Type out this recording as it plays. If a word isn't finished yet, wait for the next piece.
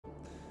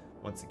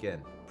Once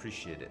again,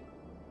 appreciate it.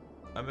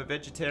 I'm a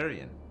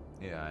vegetarian.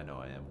 Yeah, I know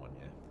I am one,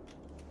 yeah.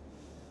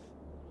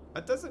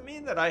 That doesn't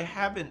mean that I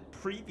haven't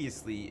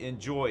previously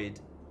enjoyed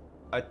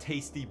a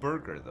tasty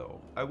burger,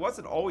 though. I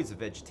wasn't always a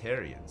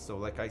vegetarian, so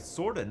like I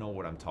sort of know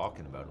what I'm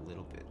talking about a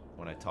little bit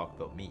when I talk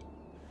about meat.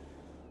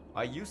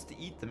 I used to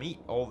eat the meat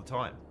all the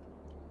time.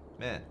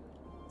 Man,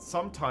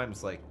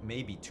 sometimes like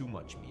maybe too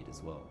much meat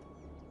as well.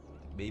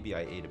 Maybe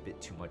I ate a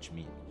bit too much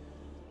meat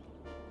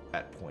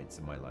at points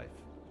in my life.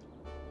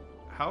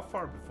 How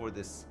far before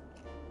this?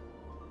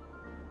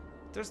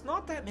 There's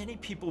not that many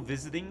people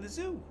visiting the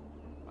zoo.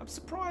 I'm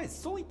surprised.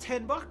 It's only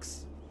 10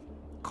 bucks.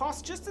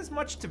 Costs just as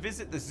much to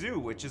visit the zoo,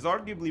 which is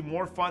arguably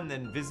more fun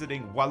than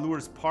visiting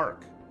Wallours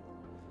Park.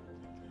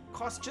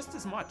 Costs just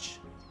as much.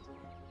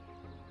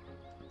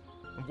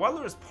 And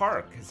Wallours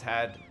Park has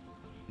had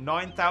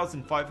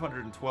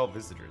 9,512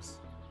 visitors.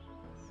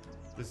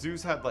 The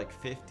zoo's had like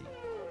 50.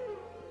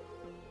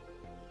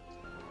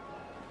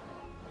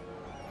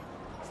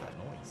 What's that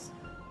noise?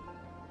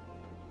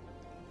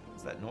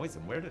 What's that noise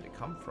and where did it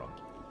come from?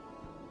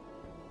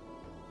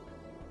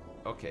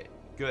 Okay,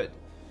 good.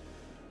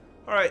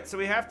 Alright, so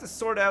we have to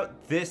sort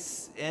out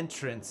this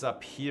entrance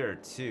up here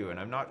too, and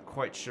I'm not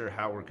quite sure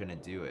how we're gonna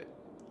do it.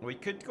 We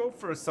could go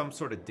for some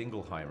sort of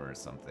Dingleheimer or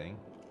something.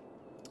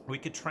 We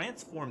could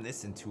transform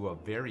this into a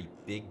very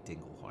big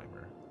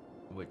Dingleheimer,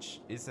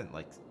 which isn't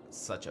like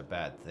such a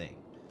bad thing.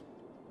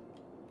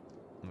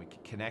 And we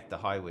could connect the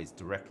highways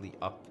directly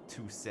up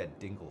to said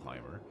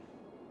Dingleheimer,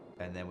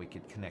 and then we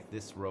could connect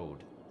this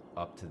road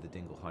up to the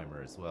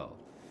Dingleheimer as well.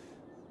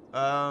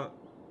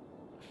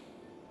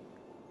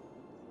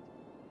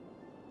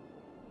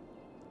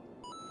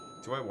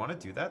 Do I want to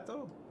do that,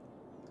 though?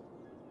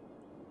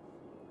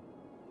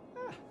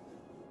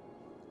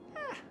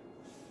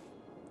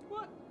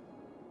 What?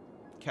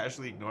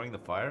 Casually ignoring the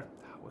fire?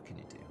 What can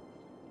you do?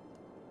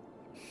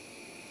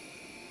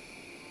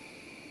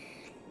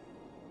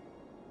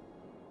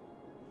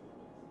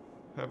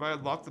 Have I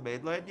unlocked the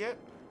main line yet?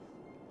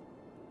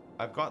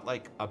 I've got,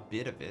 like, a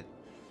bit of it.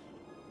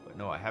 But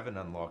no, I haven't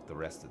unlocked the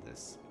rest of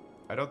this.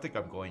 I don't think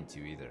I'm going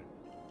to, either.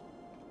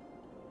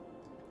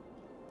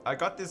 I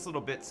got this little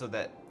bit so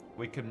that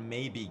we can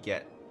maybe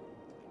get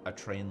a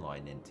train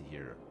line into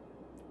here.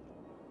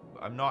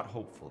 I'm not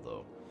hopeful,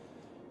 though.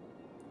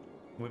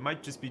 We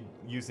might just be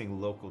using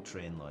local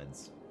train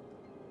lines.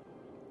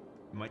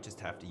 We might just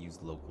have to use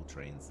local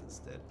trains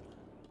instead.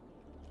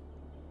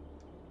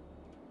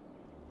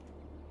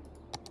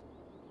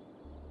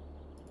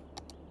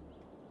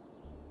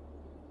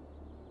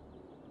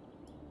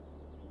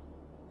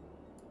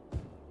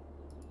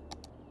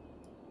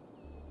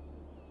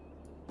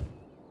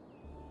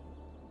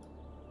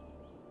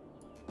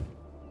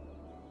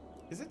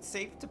 Is it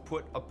safe to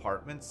put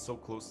apartments so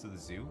close to the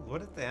zoo?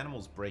 What if the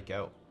animals break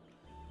out?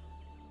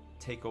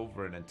 Take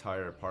over an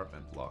entire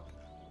apartment block.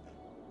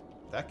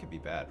 That could be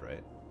bad,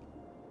 right?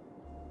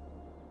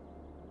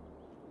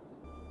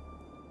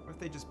 What if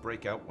they just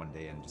break out one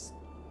day and just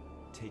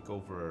take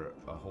over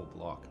a whole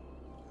block?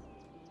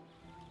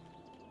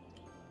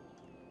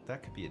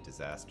 That could be a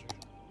disaster.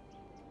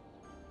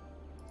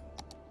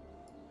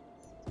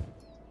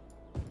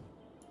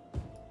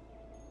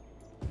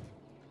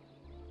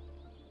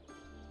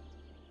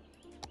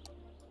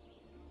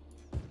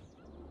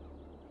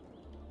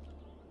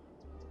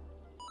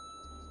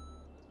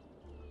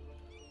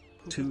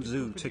 Two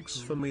zoo ticks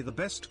for me, the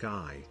best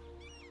guy.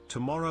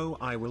 Tomorrow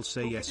I will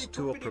say yes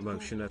to a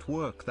promotion at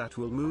work that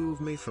will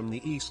move me from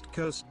the east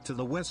coast to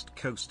the west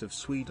coast of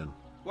Sweden.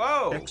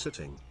 Whoa!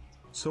 Exiting.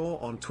 Saw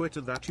on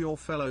Twitter that your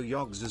fellow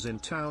Yogs is in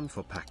town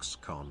for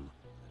PAXCon.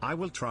 I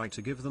will try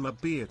to give them a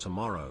beer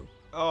tomorrow.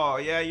 Oh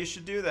yeah, you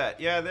should do that.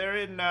 Yeah, they're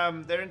in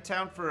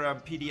town for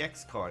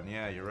PDXCon.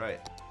 Yeah, you're right.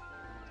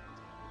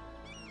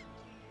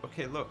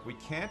 Okay, look, we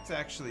can't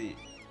actually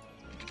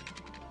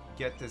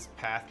get this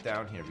path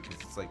down here because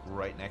it's like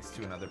right next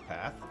to another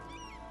path.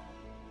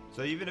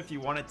 So even if you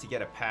wanted to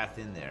get a path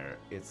in there,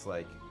 it's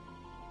like,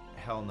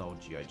 hell no,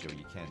 G.I. Joe,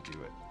 you can't do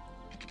it.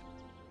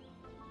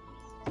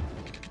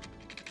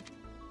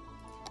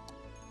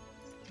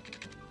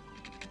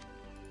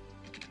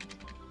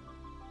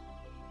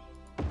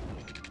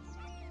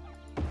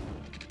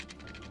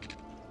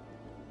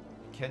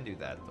 You can do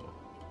that though.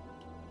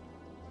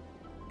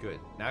 Good.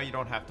 Now you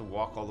don't have to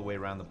walk all the way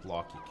around the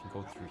block. You can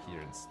go through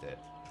here instead.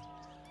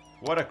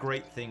 What a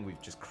great thing we've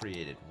just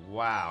created.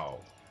 Wow.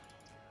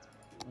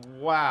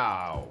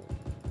 Wow.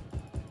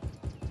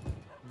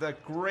 The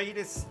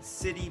greatest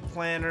city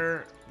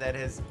planner that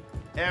has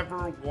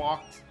ever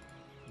walked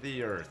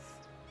the earth.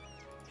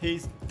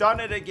 He's done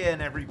it again,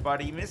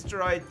 everybody.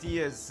 Mr.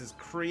 Ideas has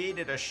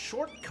created a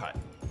shortcut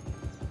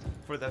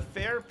for the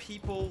fair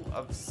people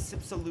of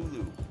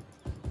Sipsalulu.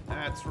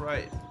 That's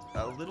right.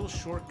 A little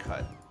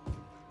shortcut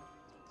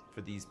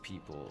for these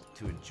people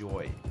to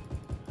enjoy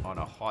on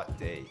a hot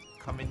day.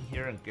 Come in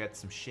here and get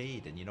some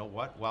shade, and you know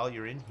what? While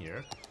you're in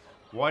here,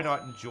 why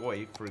not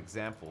enjoy, for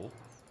example,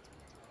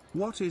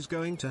 What is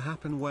going to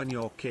happen when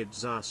your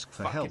kids ask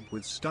for help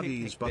with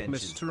studies but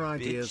benches, Mr.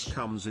 Ideas bitch.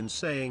 comes in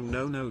saying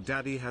no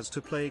daddy has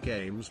to play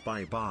games,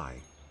 bye bye.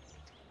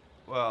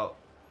 Well,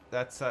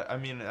 that's I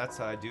mean that's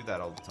how I do that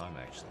all the time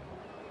actually.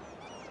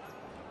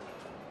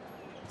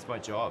 It's my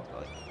job,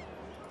 like.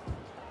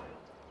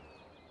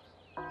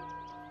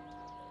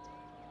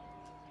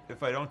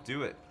 If I don't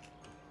do it,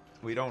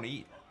 we don't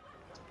eat.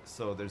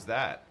 So there's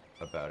that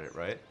about it,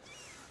 right?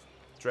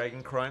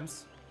 Dragon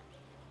Crimes.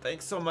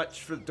 Thanks so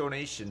much for the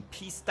donation.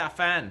 P.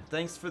 Stefan.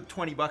 Thanks for the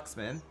 20 bucks,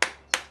 man.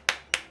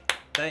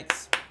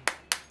 Thanks.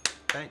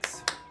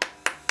 Thanks.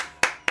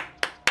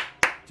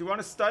 Do you want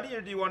to study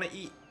or do you want to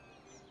eat?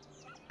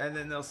 And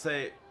then they'll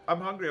say,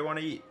 I'm hungry, I want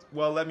to eat.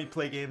 Well, let me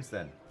play games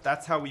then.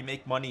 That's how we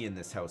make money in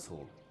this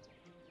household.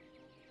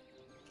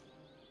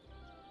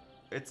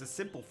 It's a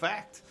simple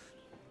fact.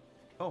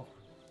 Oh.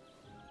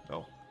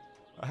 No.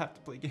 I have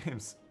to play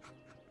games.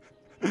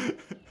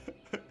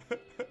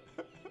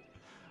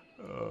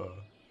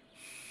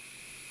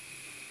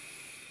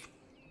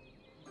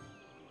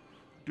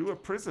 Do a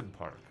prison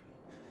park.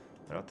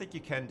 I don't think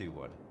you can do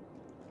one.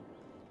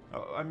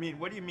 Oh, I mean,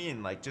 what do you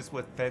mean? Like, just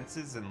with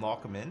fences and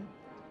lock them in?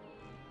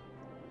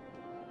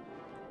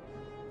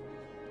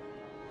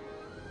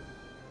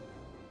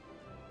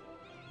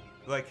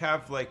 Like,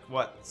 have, like,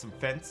 what? Some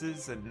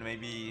fences and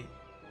maybe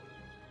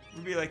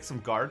like,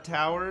 some guard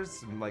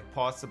towers? And, like,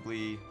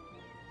 possibly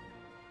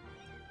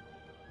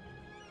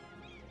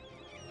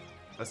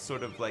a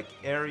sort of, like,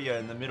 area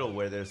in the middle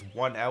where there's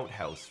one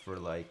outhouse for,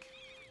 like,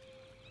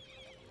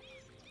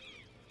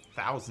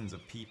 thousands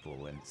of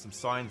people, and some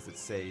signs that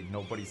say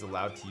nobody's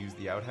allowed to use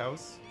the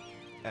outhouse,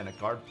 and a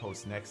guard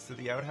post next to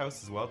the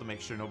outhouse as well to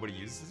make sure nobody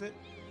uses it.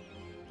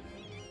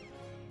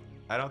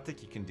 I don't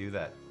think you can do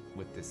that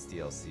with this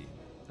DLC.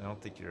 I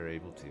don't think you're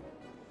able to.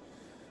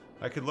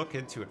 I could look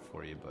into it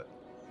for you, but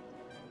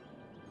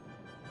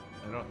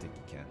I don't think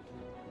you can.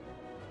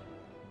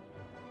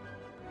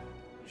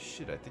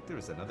 Shit, I think there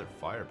was another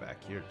fire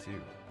back here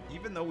too.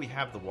 Even though we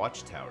have the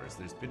watchtowers,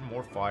 there's been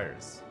more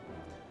fires.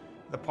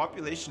 The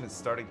population is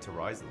starting to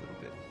rise a little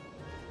bit.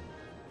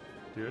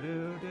 Do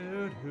do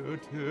do do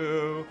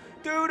do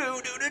do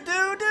do do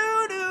do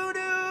do do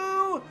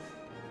do.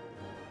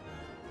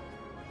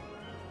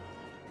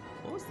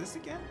 What was this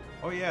again?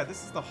 Oh yeah,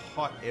 this is the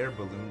hot air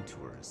balloon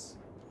tours.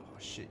 Oh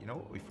shit, you know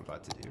what we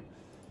forgot to do?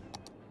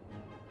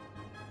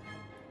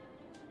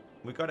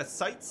 We got a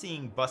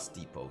sightseeing bus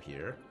depot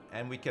here,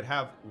 and we could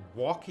have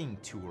walking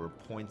tour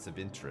points of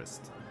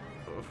interest.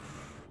 Oof.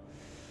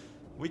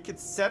 We could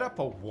set up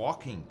a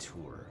walking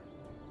tour.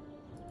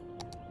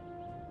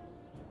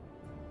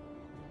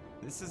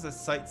 This is a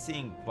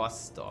sightseeing bus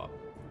stop.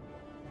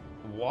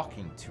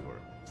 Walking tour.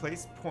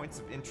 Place points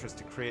of interest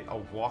to create a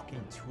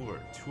walking tour.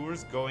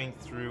 Tours going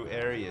through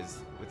areas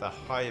with a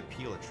high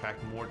appeal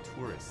attract more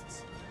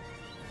tourists.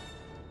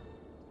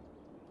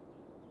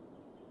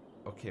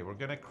 Okay, we're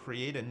gonna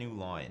create a new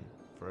line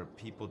for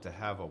people to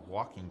have a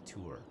walking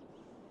tour.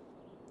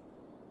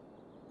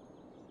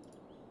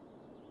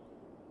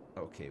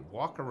 Okay,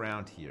 walk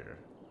around here.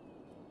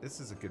 This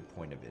is a good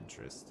point of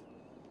interest.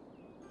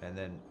 And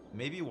then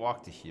maybe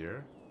walk to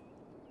here.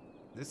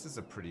 This is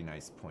a pretty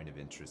nice point of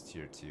interest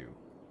here too.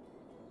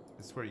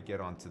 This is where you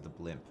get onto the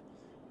blimp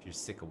if you're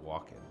sick of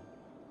walking.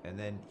 And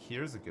then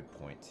here's a good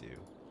point too.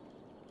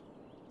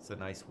 It's a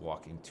nice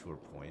walking tour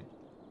point.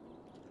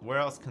 Where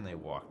else can they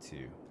walk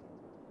to?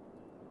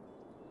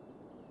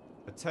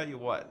 I'll tell you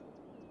what.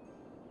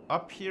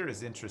 Up here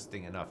is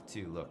interesting enough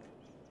too, look.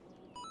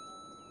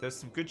 There's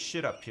some good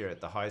shit up here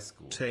at the high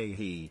school.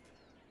 Tehi.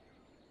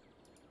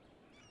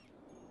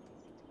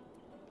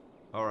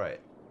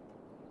 Alright.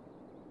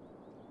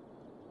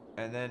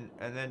 And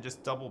then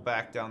just double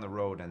back down the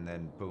road and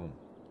then boom.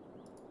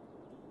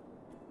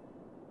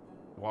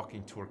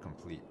 Walking tour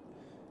complete.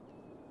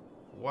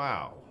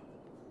 Wow.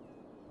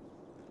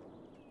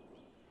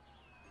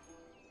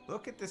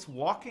 Look at this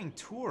walking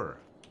tour.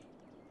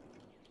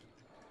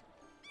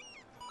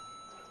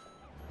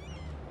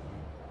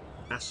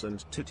 Ass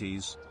and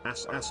titties,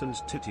 ass and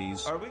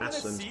titties, Are we gonna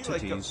ass and see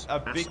like titties, a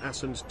big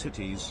ass and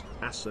titties,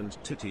 ass and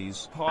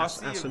titties,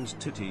 posse ass of- and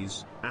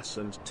titties, ass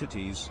and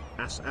titties,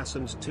 ass and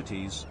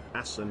titties,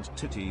 ass and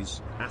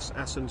titties, ass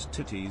and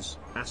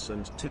titties, ass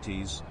and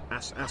titties,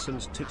 ass and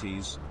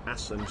titties,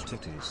 ass and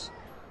titties,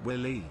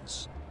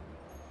 willies.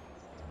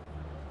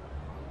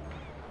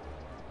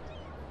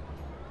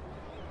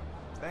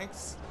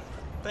 Thanks.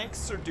 Thanks,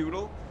 Sir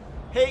Doodle.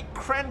 Hey,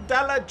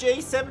 Crandella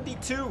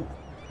J72.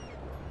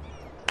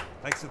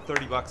 Thanks for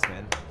 30 bucks,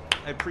 man.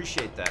 I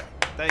appreciate that.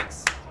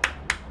 Thanks.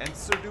 And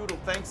Sir Doodle,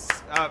 thanks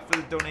for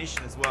the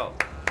donation as well.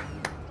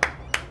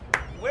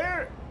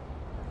 Where?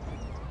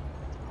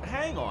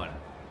 Hang on.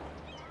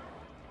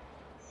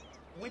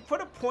 We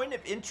put a point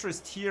of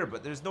interest here,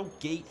 but there's no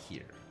gate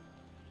here.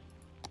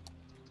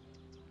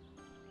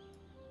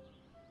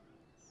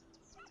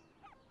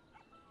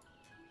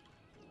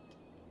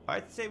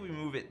 I'd say we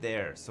move it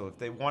there. So if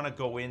they want to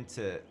go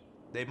into...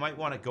 They might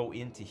want to go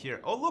into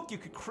here. Oh, look, you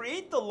could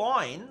create the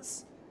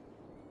lines.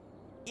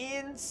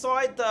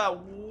 Inside the...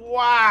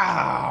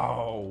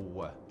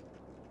 Wow!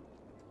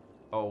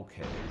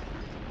 Okay.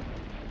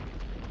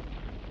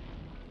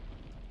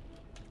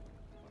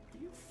 Are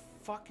you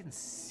fucking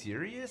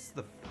serious?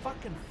 The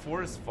fucking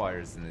forest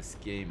fires in this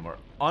game are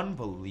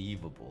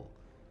unbelievable.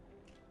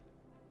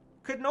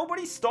 Could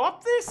nobody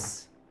stop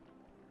this?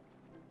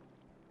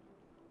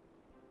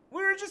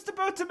 We were just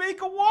about to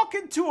make a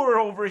walking tour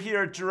over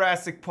here at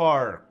Jurassic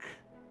Park.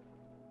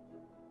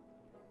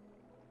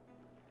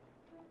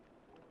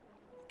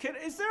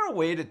 Is there a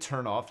way to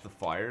turn off the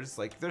fires?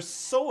 Like, they're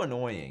so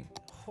annoying.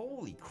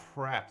 Holy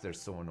crap, they're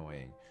so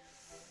annoying.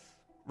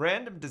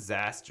 Random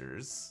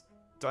disasters.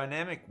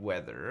 Dynamic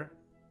weather.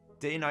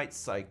 Day-night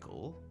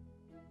cycle.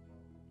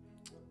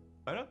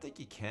 I don't think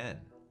you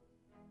can.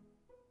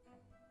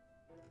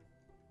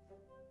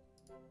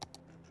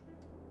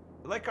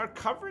 Like, our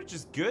coverage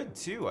is good,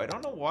 too. I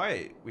don't know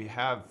why we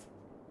have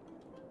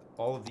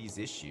all of these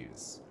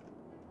issues.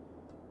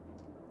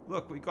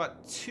 Look, we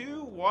got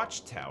 2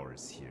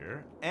 watchtowers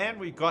here, and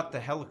we got the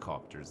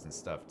helicopters and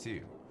stuff,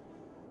 too.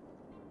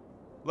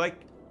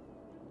 Like,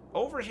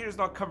 over here is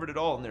not covered at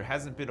all, and there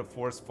hasn't been a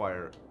forest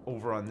fire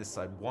over on this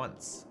side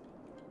once.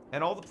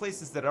 And all the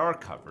places that are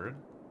covered,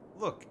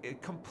 look,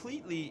 it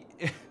completely...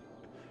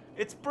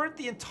 it's burnt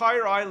the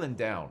entire island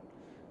down.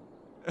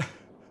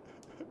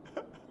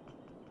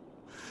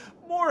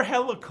 More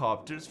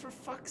helicopters, for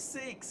fuck's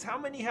sakes. How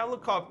many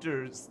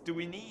helicopters do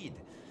we need?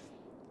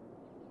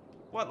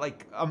 What,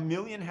 like 1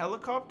 million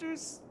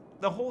helicopters?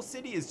 The whole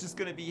city is just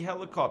gonna be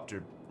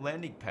helicopter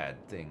landing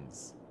pad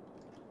things.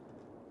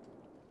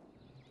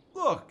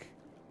 Look,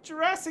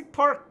 Jurassic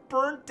Park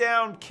burnt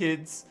down,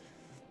 kids.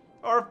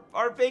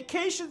 Our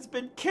vacation's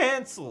been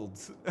canceled.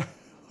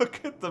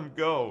 Look at them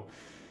go.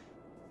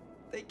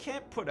 They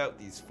can't put out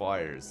these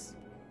fires.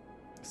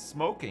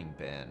 Smoking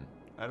ban.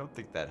 I don't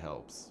think that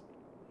helps.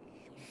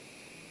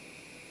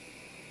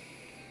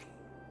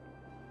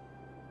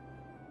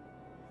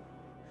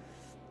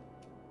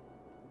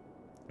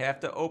 You have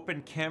to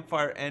open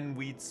campfire and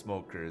weed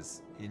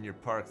smokers in your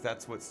parks.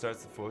 That's what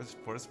starts the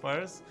forest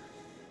fires?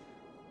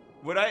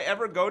 Would I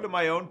ever go to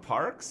my own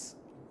parks?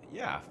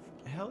 Yeah,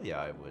 hell yeah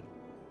I would.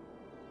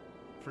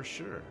 For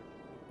sure.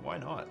 Why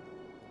not?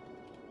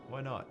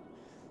 Why not?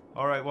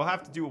 Alright, we'll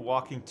have to do a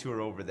walking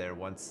tour over there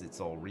once it's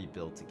all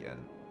rebuilt again.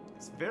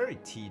 It's very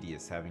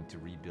tedious having to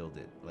rebuild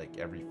it like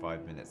every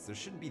 5 minutes. There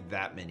shouldn't be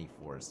that many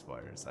forest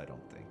fires, I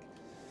don't think.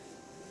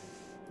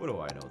 What do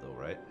I know though,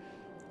 right?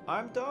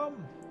 I'm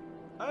dumb.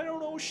 I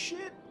don't know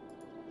shit.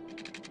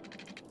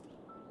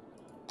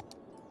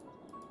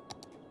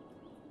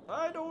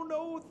 I don't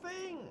know a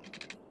thing.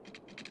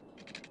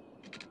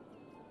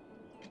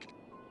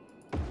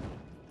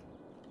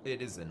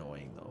 It is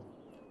annoying though.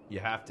 You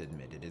have to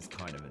admit it is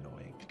kind of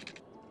annoying.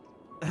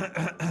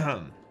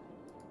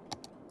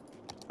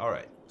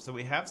 Alright, so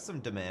we have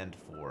some demand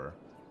for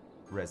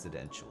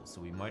residential,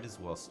 so we might as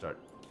well start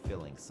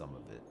filling some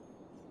of it.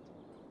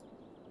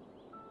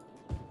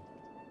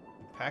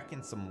 Pack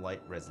in some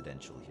light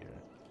residential here.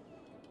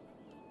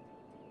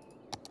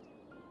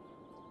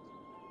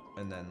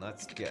 And then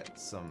let's get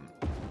some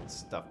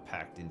stuff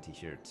packed into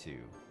here too.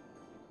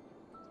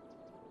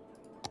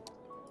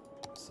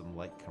 Some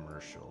light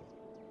commercial.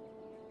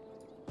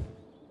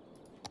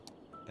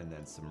 And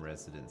then some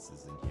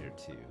residences in here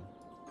too.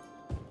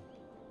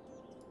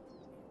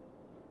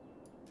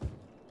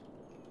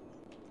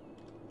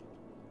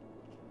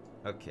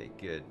 Okay,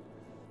 good.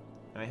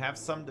 And I have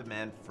some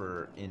demand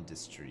for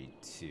industry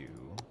too.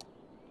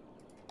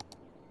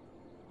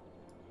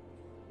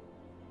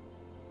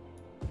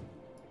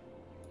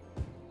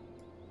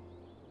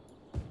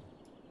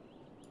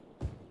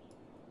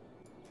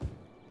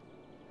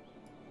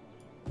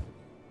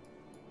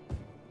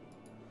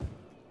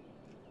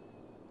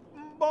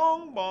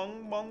 Bong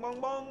bong bong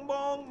bong bong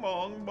bong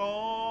bong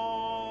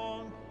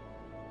bong.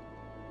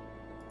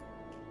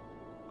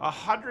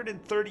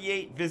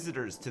 138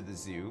 visitors to the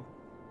zoo.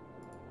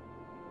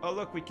 Oh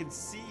look, we can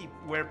see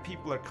where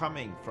people are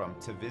coming from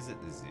to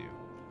visit the zoo.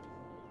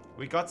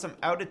 We got some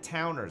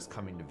out-of-towners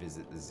coming to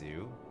visit the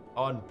zoo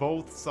on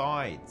both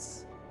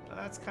sides.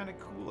 That's kind of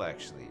cool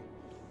actually.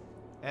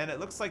 And it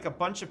looks like a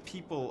bunch of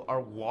people are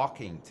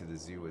walking to the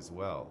zoo as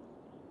well.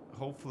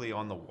 Hopefully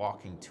on the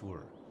walking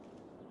tour.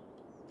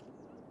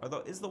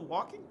 Although, is the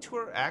walking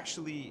tour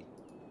actually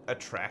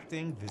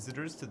attracting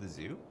visitors to the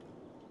zoo?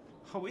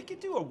 Oh, we could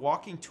do a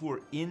walking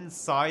tour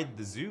inside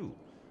the zoo.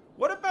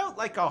 What about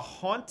like a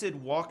haunted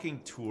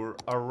walking tour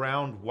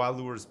around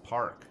Wallours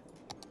Park?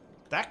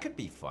 That could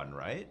be fun,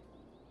 right?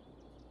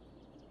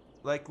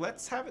 Like,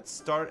 let's have it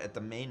start at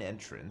the main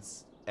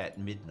entrance at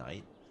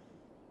midnight.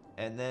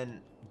 And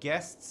then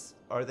guests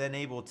are then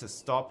able to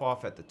stop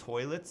off at the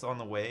toilets on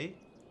the way,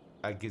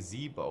 a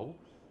gazebo,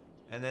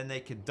 and then they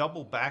could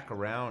double back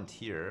around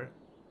here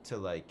to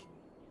like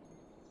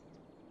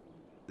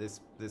this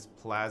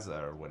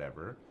plaza or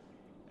whatever.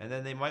 And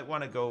then they might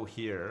want to go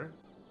here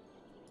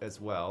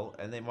as well,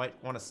 and they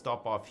might want to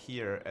stop off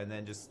here and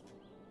then just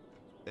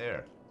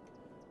there.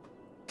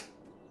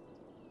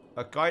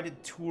 A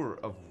guided tour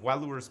of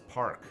Wallours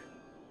Park.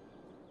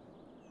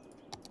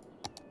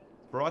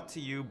 Brought to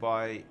you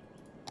by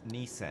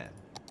Nissan.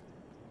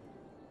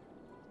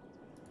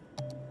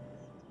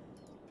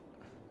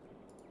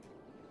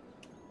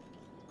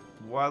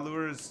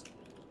 Wailur's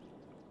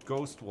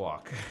Ghost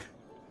Walk.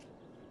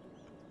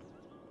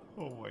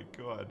 Oh my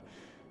god.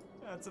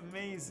 That's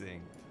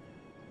amazing.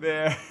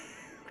 There.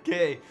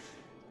 Okay.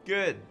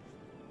 Good.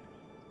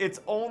 It's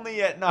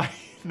only at night.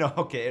 No,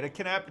 okay. It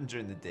can happen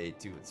during the day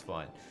too. It's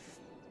fine.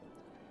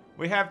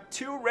 We have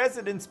 2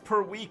 residents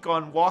per week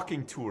on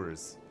walking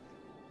tours.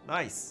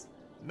 Nice.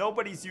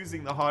 Nobody's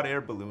using the hot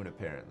air balloon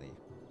apparently.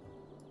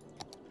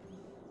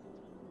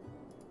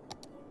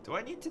 Do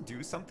I need to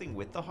do something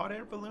with the hot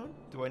air balloon?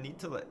 Do I need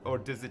to let... Or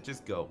does it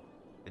just go?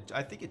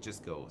 I think it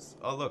just goes.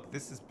 Oh, look.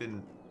 This has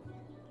been...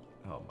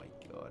 Oh, my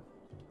God.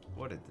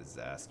 What a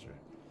disaster.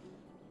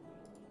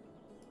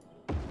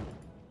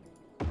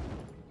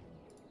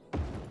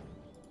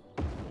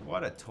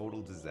 What a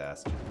total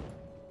disaster.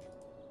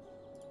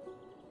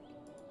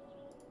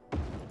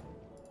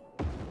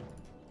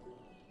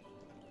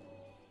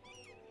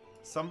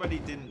 Somebody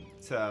didn't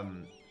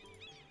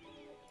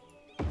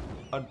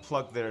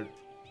unplug their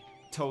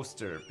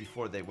toaster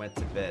before they went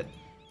to bed.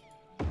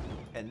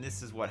 And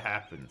this is what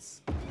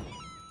happens.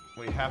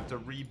 We have to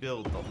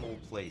rebuild the whole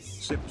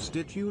place. Sips,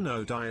 did you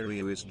know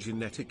diarrhea is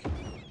genetic?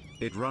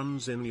 It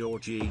runs in your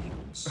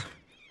genes.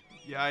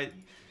 Yeah,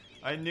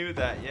 I knew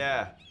that,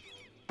 yeah.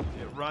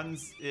 It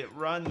runs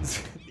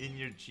in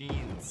your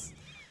genes.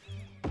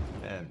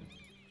 And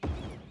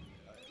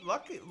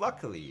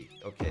luckily,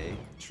 okay,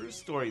 true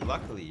story,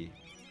 luckily,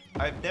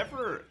 I've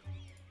never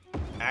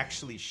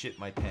actually shit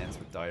my pants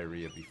with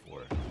diarrhea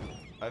before.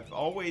 I've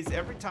always,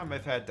 every time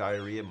I've had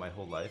diarrhea my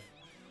whole life,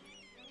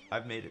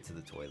 I've made it to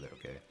the toilet,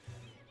 okay?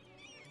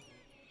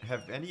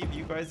 Have any of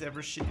you guys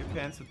ever shit your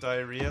pants with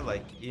diarrhea?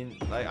 Like,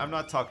 I'm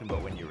not talking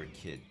about when you were a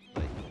kid.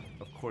 Like,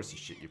 of course you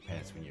shit your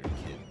pants when you're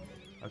a kid.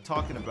 I'm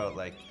talking about,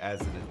 like, as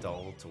an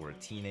adult or a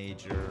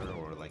teenager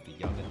or, like, a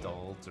young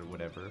adult or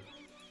whatever.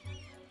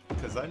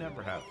 Because I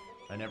never have.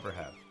 I never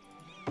have.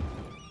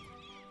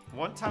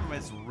 One time I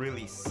was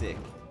really sick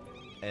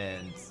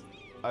and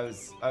I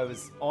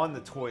was on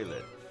the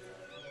toilet.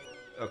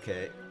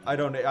 Okay,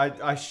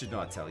 I should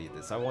not tell you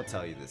this. I won't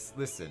tell you this.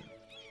 Listen.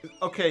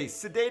 Okay,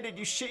 sedated,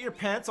 you shit your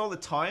pants all the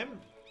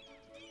time?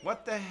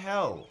 What the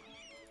hell?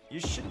 You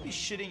shouldn't be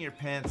shitting your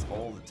pants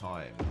all the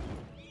time.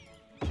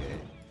 Okay.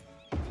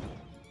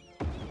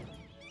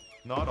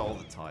 Not all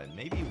the time.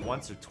 Maybe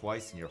once or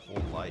twice in your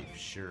whole life,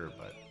 sure,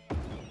 but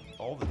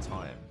all the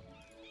time.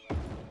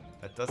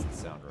 That doesn't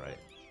sound right.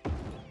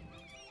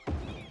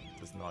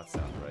 Does not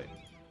sound right.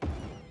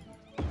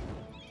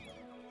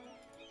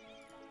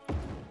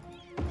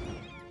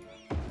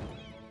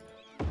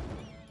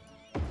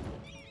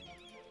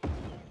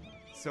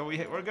 So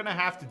we're gonna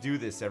have to do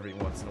this every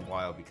once in a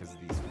while because of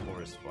these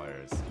forest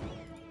fires.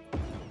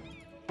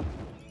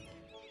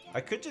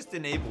 I could just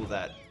enable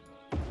that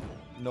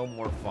No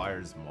More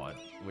Fires mod,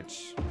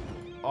 which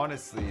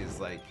honestly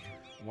is like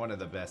one of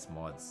the best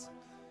mods.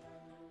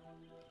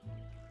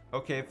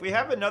 Okay, if we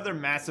have another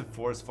massive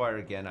forest fire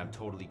again, I'm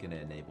totally gonna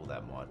enable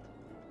that mod.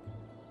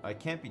 I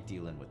can't be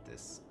dealing with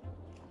this.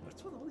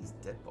 What's with all these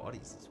dead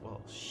bodies as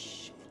well?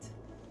 Shit.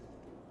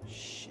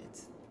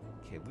 Shit.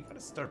 Okay, we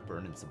gotta start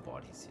burning some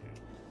bodies here.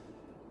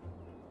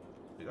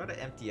 We gotta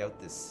empty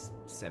out this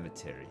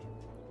cemetery.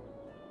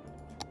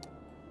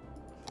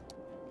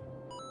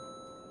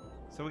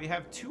 So we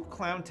have 2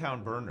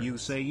 Clowntown burners. You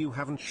say you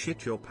haven't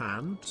shit your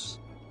pants?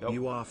 Nope.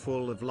 You are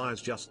full of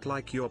lies, just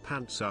like your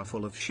pants are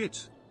full of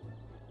shit.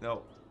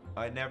 No,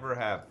 I never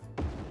have.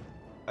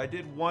 I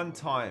did one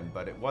time,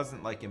 but it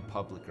wasn't like in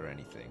public or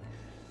anything.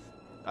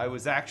 I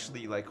was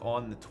actually like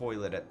on the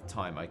toilet at the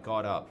time. I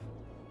got up.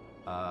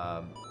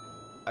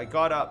 I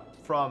got up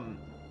from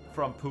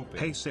pooping.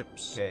 Hey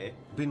Sips. Okay.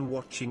 Been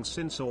watching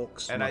since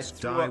Orcs And Must I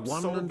threw Die up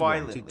 1 so and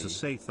violently. wanted to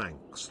say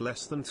thanks.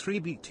 Less than 3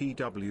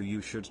 BTW.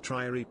 You should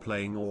try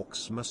replaying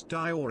Orcs Must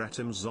Die or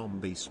Atom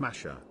Zombie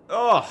Smasher.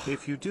 Oh.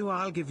 If you do,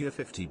 I'll give you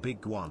 50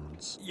 big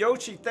ones.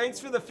 Yoshi, thanks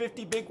for the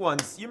 50 big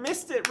ones. You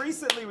missed it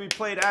recently. We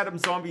played Atom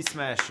Zombie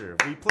Smasher.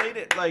 We played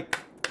it like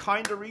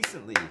kinda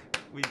recently.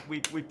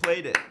 We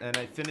played it and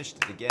I finished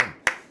it again.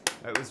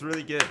 It was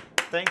really good.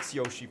 Thanks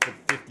Yoshi for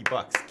the 50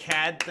 bucks.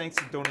 Cad, thanks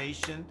for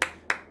donation.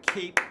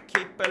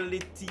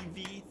 Capelit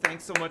TV,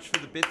 thanks so much for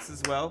the bits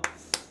as well.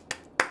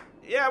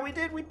 Yeah, we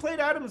did. We played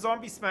Atom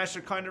Zombie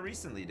Smasher kind of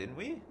recently, didn't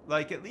we?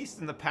 Like, at least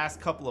in the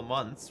past couple of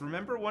months.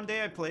 Remember one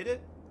day I played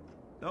it?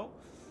 No?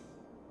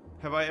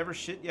 Have I ever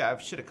shit? Yeah,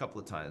 I've shit a couple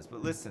of times.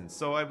 But listen,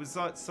 so I was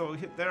on, so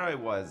there I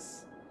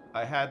was.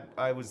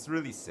 I was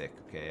really sick,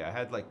 okay? I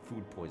had like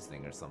food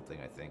poisoning or something,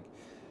 I think.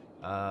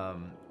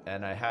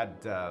 And I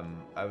had,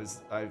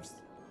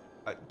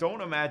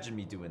 don't imagine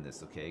me doing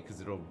this, okay?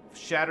 Because it'll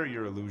shatter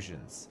your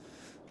illusions.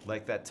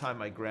 Like that time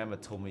my grandma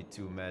told me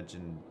to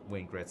imagine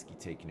Wayne Gretzky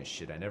taking a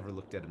shit. I never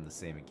looked at him the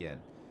same again.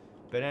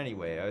 But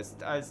anyway, I was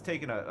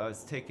taking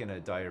a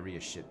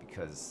diarrhea shit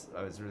because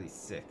I was really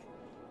sick.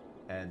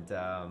 And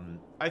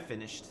I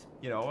finished.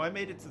 You know, I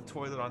made it to the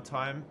toilet on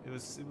time. It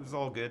was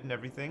all good and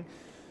everything.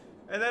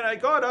 And then I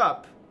got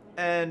up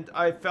And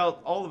I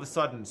felt all of a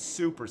sudden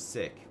super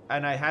sick.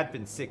 And I had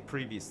been sick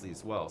previously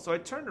as well. So I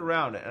turned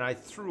around and I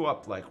threw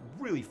up like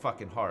really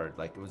fucking hard.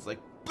 Like it was like,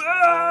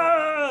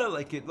 ah!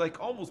 Like it like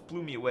almost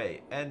blew me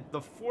away. And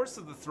the force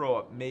of the throw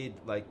up made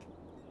like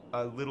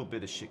a little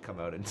bit of shit come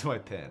out into my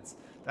pants.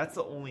 That's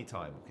the only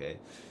time, okay?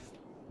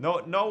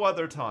 No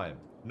other time.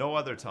 No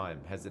other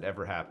time has it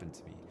ever happened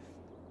to me.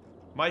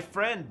 My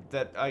friend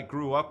that I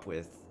grew up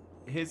with,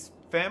 his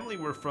family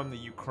were from the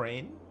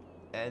Ukraine.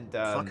 And,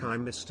 fuck, I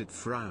missed it,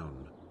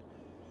 frown.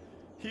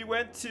 He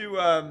went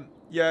to,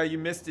 yeah, you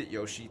missed it,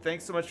 Yoshi.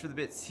 Thanks so much for the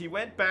bits. He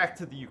went back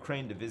to the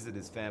Ukraine to visit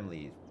his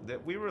family.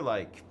 That we were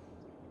like,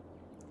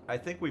 I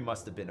think we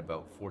must have been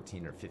about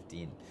 14 or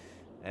 15.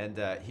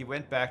 And, he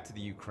went back to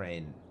the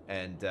Ukraine.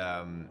 And,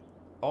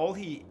 all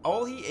he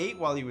ate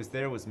while he was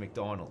there was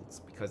McDonald's.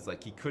 Because,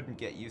 like, he couldn't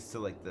get used to,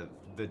 like, the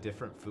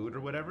different food or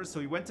whatever.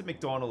 So he went to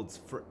McDonald's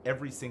for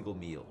every single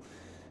meal.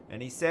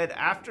 And he said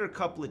after a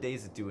couple of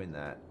days of doing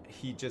that,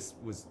 he just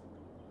was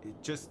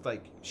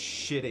like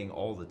shitting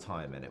all the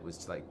time, and it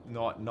was like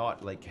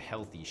not like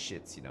healthy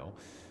shits, you know.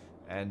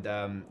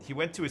 And he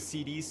went to a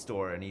CD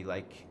store and he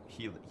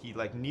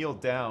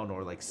kneeled down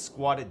or like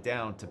squatted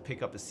down to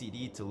pick up a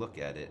CD to look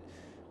at it,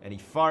 and he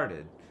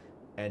farted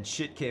and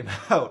shit came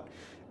out.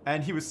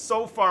 And he was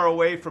so far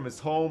away from his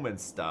home and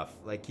stuff,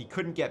 like he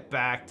couldn't get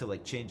back to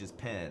like change his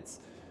pants.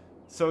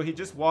 So he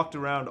just walked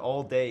around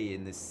all day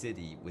in this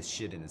city with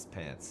shit in his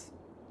pants.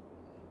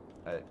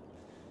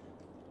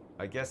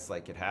 I guess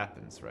like it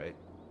happens, right?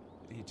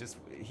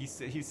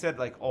 He said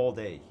like all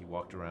day he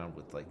walked around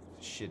with like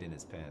shit in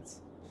his pants.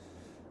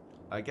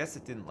 I guess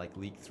it didn't like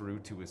leak through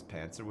to his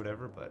pants or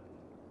whatever, but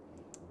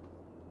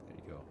there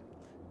you go.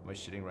 Am I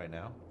shitting right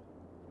now?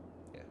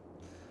 Yeah,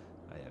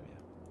 I am, yeah.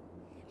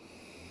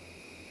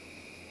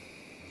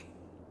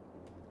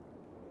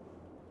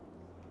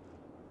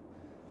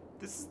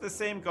 This is the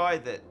same guy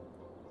that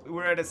we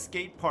were at a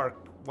skate park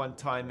one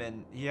time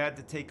and he had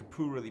to take a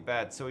poo really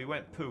bad, so he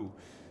went poo.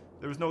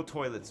 There was no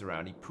toilets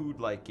around. He pooed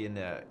like in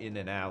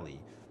an alley,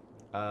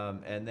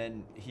 and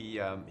then he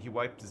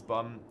wiped his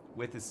bum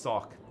with his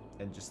sock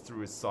and just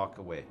threw his sock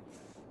away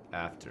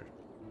after.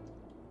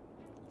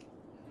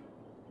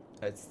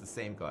 It's the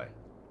same guy,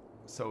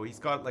 so he's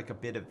got like a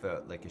bit of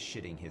like a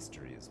shitting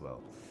history as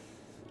well.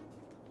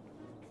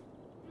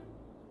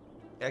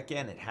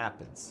 Again, it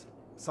happens.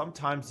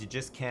 Sometimes you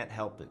just can't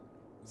help it.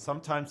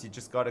 Sometimes you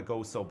just gotta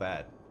go so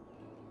bad.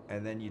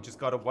 And then you just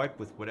gotta wipe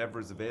with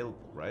whatever's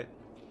available, right?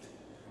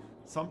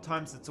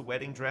 Sometimes it's a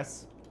wedding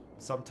dress.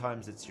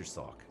 Sometimes it's your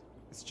sock.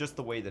 It's just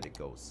the way that it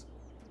goes.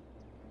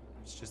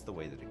 It's just the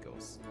way that it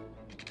goes.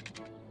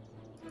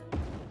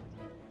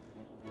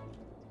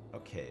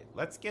 Okay,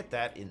 let's get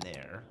that in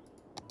there.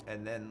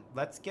 And then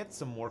let's get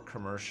some more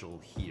commercial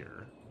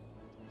here.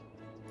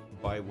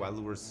 By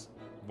Wailur's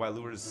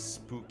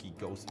Spooky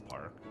Ghost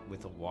Park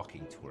with a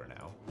walking tour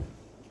now.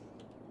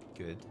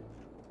 Good.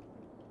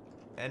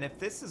 And if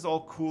this is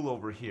all cool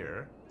over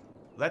here,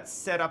 let's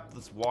set up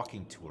this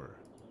walking tour.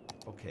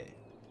 Okay.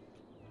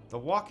 The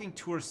walking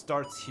tour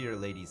starts here,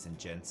 ladies and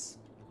gents.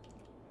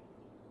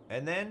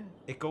 And then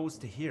it goes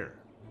to here.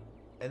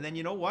 And then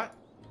you know what?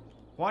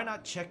 Why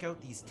not check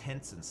out these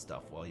tents and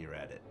stuff while you're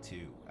at it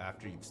too?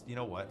 After you've, you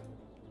know what?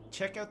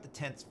 Check out the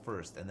tents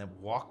first and then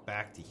walk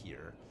back to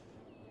here.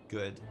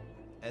 Good.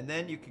 And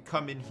then you can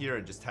come in here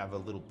and just have a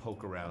little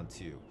poke around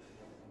too.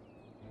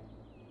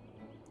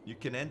 You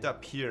can end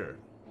up here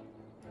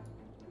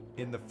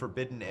in the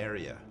forbidden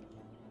area.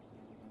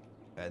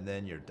 And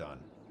then you're done.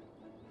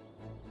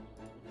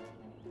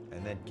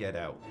 And then get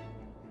out.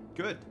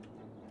 Good.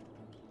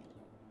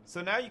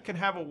 So now you can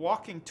have a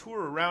walking tour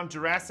around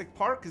Jurassic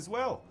Park as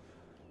well.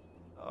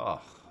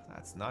 Oh,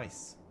 that's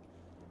nice.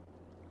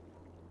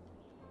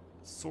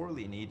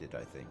 Sorely needed,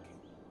 I think.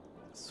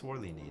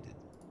 Sorely needed.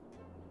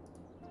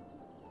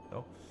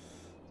 No?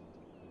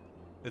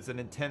 It's an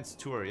intense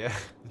tour, yeah.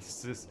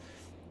 It's just,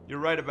 you're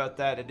right about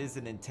that. It is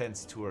an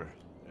intense tour.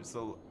 There's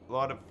a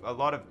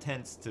lot of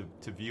tents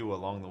to view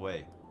along the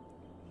way.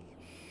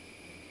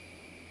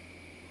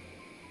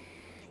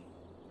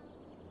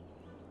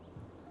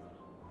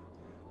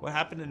 What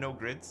happened to no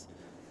grids?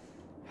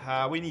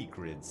 We need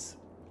grids.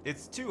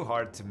 It's too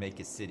hard to make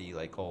a city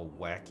like all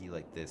wacky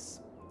like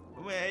this.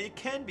 Well, it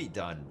can be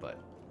done, but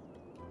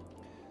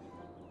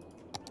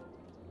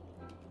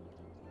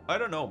I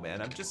don't know,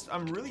 man.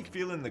 I'm really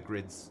feeling the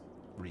grids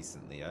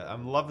recently.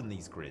 I'm loving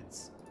these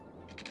grids.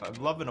 I'm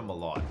loving them a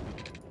lot.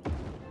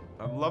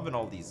 I'm loving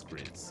all these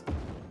grids.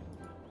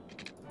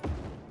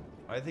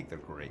 I think they're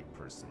great,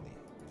 personally.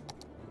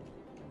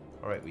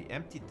 Alright, we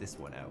emptied this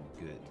one out.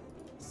 Good.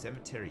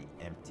 Cemetery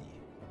empty.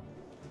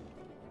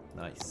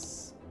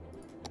 Nice.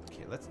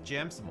 Okay, let's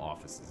jam some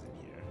offices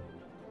in here.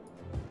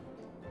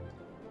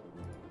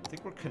 I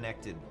think we're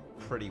connected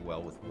pretty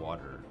well with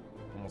water.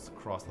 Almost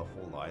across the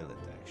whole island,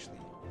 actually.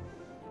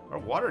 Our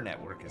water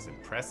network is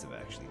impressive,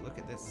 actually. Look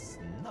at this. It's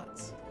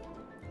nuts.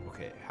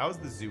 Okay, how's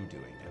the zoo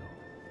doing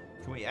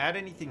now? Can we add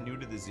anything new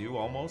to the zoo,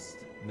 almost?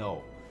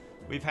 No.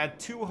 We've had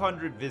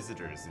 200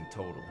 visitors in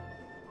total.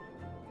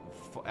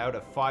 out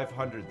of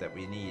 500 that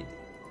we need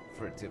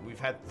for it to. We've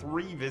had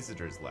 3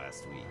 visitors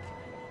last week.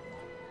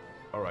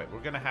 All right,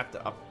 we're gonna have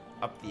to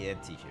up the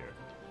ante here.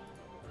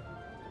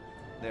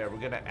 There, we're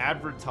gonna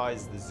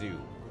advertise the zoo.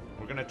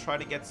 We're gonna try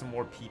to get some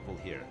more people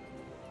here.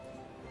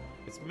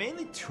 It's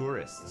mainly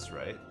tourists,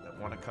 right, that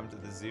want to come to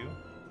the zoo.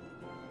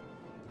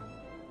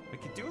 We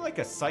could do like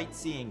a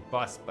sightseeing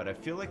bus, but I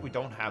feel like we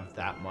don't have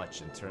that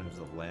much in terms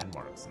of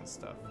landmarks and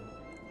stuff.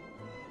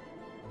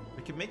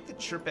 We can make the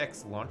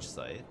Chirpex launch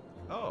site.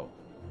 Oh,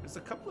 there's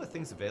a couple of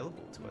things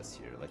available to us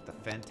here, like the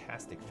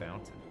Fantastic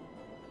Fountain.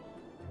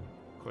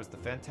 Of course, the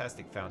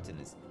Fantastic Fountain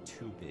is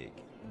too big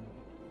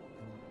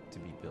to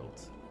be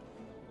built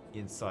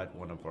inside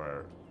one of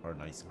our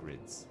nice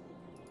grids.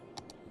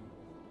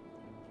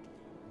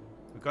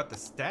 We've got the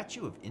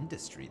Statue of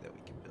Industry that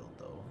we can build,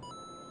 though.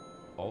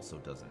 Also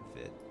doesn't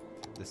fit.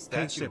 The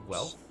Statue of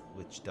Wealth,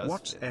 which does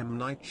What's fit. M.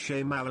 Night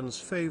Shyamalan's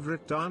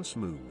favorite dance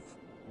move?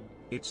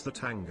 It's the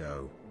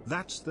tango.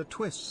 That's the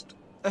twist.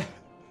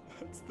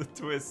 That's the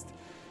twist.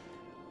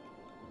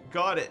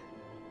 Got it.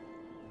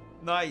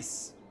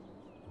 Nice.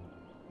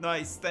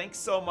 Nice. Thanks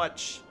so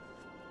much,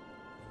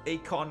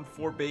 Acon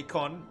for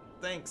Bacon.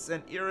 Thanks.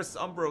 And Iris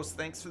Umbros,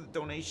 thanks for the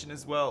donation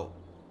as well.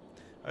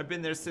 I've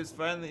been there since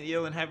finally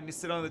ill and having to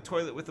sit on the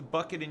toilet with a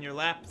bucket in your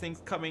lap,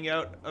 things coming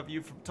out of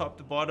you from top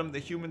to bottom. The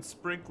human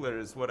sprinkler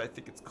is what I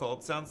think it's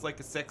called. Sounds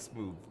like a sex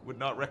move. Would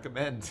not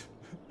recommend.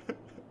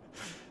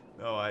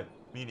 No,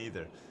 me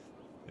neither.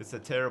 It's a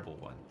terrible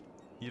one.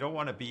 You don't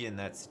want to be in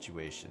that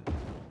situation.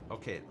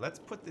 Okay, let's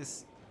put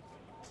this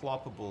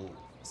ploppable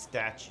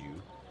statue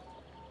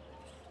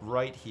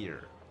right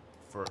here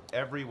for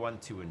everyone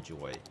to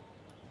enjoy.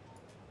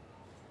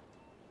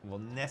 We'll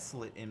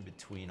nestle it in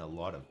between a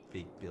lot of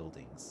big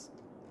buildings.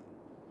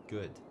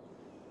 Good.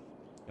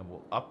 And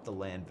we'll up the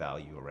land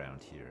value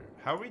around here.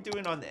 How are we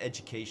doing on the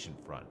education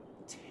front?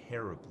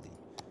 Terribly,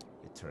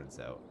 it turns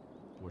out.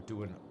 We're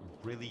doing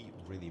really,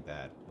 really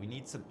bad. We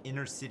need some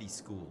inner city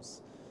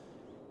schools.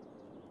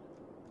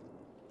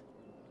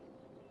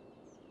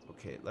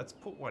 Okay, let's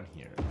put one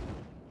here.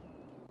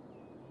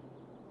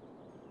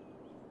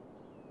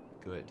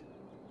 Good.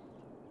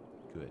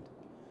 Good.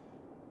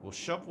 We'll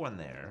shove one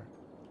there.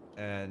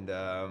 And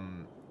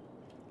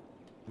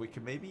we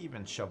can maybe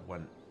even shove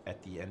one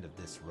at the end of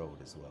this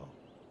road as well.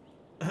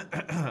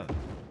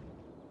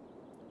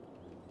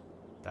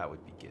 That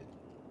would be good.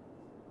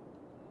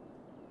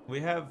 We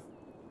have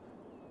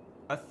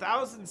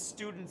 1,000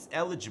 students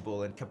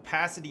eligible and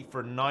capacity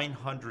for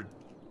 900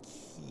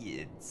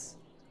 kids.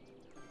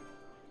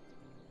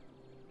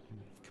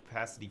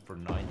 Capacity for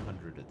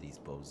 900 of these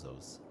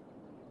bozos.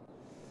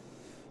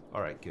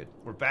 Alright, good.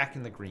 We're back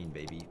in the green,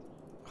 baby.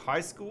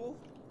 High school?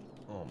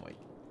 Oh my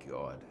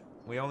god.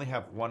 We only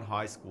have one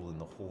high school in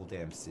the whole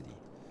damn city.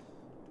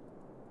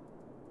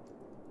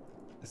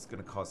 This is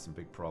gonna cause some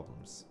big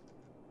problems.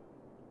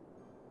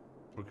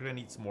 We're gonna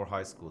need some more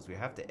high schools. We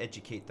have to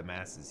educate the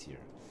masses here.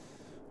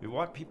 We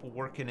want people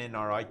working in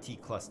our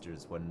IT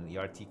clusters when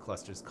the IT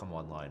clusters come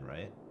online,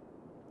 right?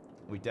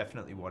 We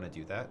definitely want to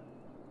do that.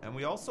 And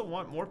we also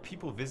want more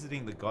people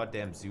visiting the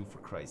goddamn zoo, for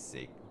Christ's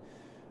sake.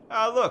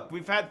 Look,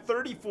 we've had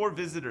 34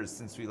 visitors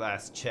since we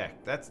last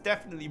checked. That's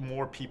definitely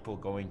more people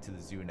going to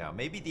the zoo now.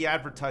 Maybe the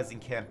advertising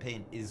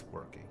campaign is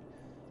working.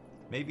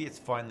 Maybe it's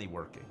finally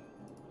working.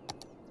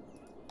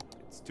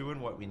 It's doing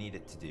what we need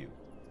it to do.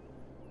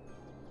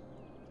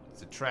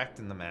 It's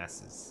attracting the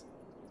masses.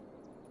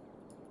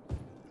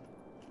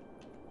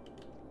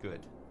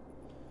 Good.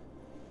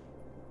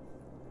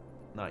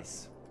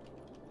 Nice.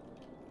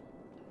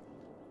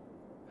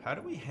 How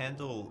do we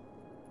handle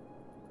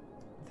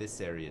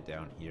this area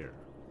down here?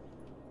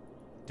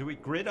 Do we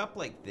grid up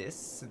like this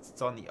since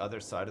it's on the other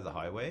side of the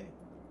highway?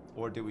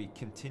 Or do we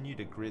continue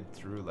to grid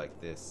through like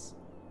this?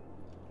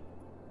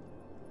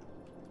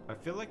 I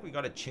feel like we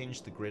gotta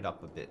change the grid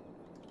up a bit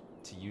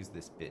to use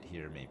this bit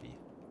here maybe.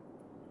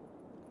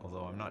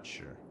 Although I'm not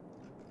sure.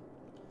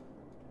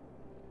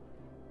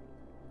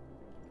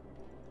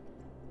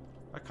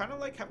 I kind of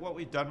like what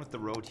we've done with the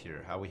road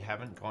here. How we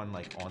haven't gone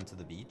like onto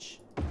the beach.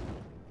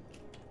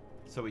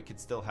 So we could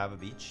still have a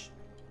beach.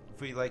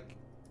 If we like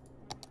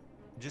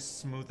just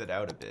smooth it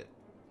out a bit.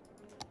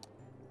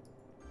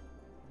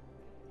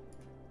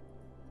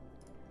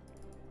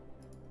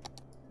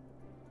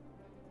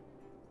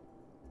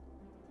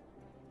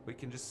 We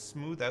can just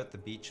smooth out the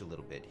beach a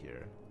little bit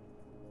here.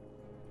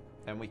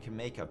 And we can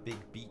make a big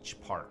beach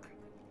park.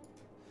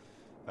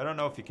 I don't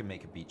know if you can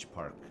make a beach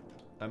park.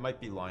 I might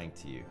be lying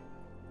to you.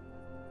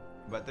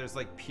 But there's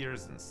like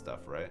piers and stuff,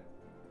 right?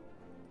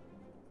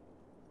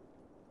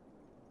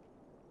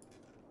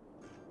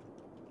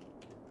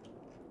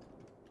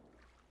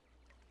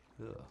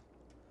 Ugh.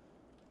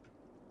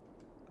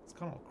 It's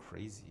kind of all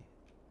crazy.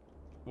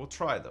 We'll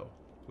try though.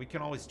 We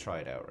can always try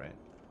it out, right?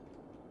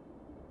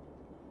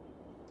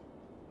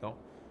 No?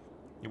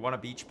 You want a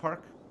beach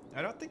park?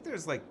 I don't think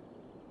there's like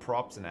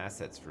props and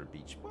assets for a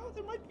beach. Well,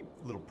 there might be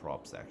little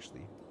props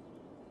actually.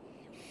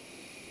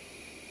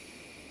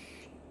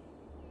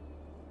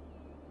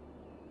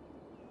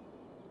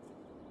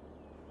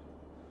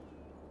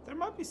 There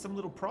might be some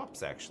little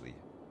props, actually.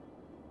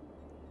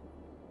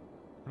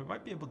 We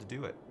might be able to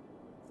do it.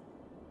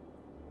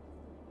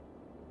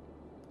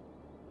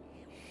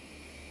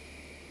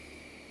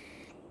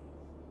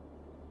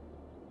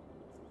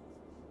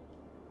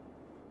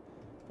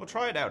 We'll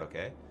try it out,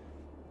 okay?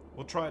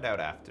 We'll try it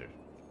out after.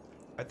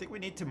 I think we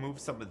need to move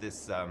some of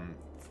this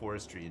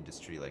forestry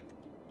industry, like,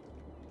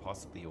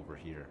 possibly over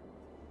here.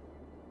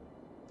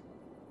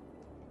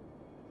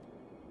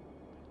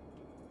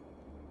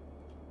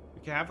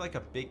 We can have, like, a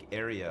big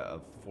area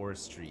of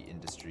forestry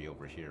industry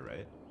over here,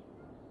 right?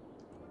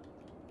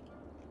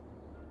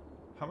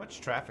 How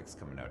much traffic's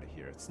coming out of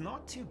here? It's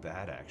not too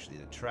bad, actually.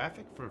 The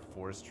traffic for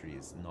forestry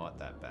is not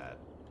that bad.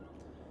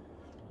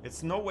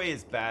 It's no way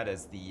as bad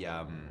as the,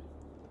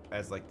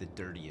 like, the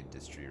dirty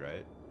industry,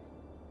 right?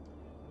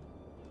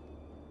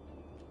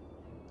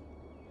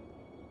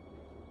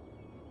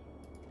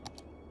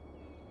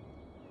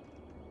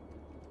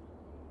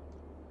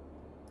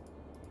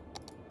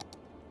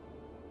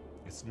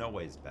 It's no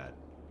way as bad.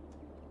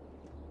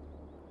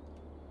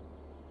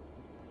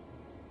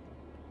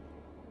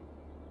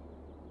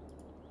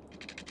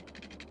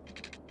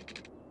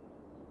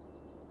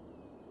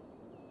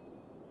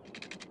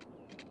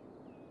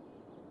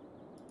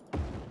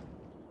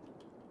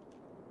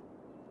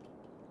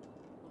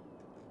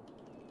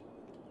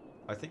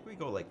 I think we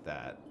go like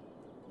that,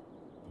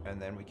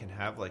 and then we can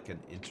have like an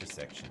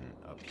intersection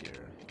up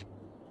here.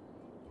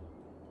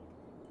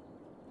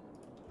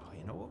 Oh,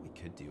 you know what we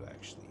could do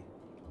actually?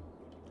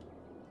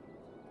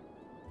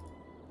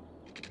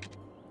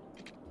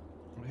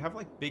 We have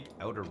like big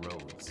outer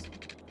roads.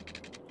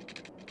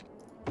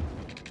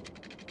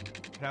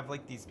 We have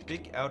like these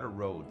big outer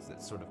roads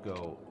that sort of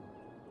go.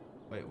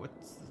 Wait,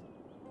 what's?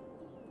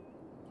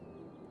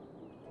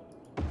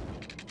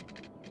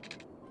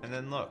 And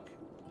then look.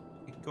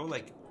 You can go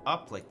like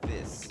up like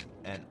this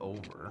and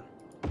over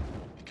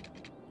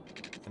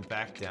and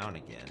back down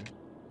again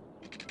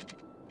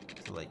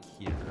to like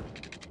here.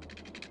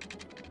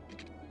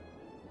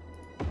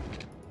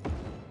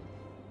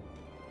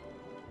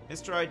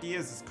 Mr.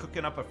 Ideas is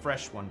cooking up a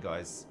fresh one,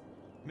 guys.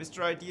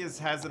 Mr. Ideas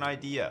has an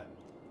idea.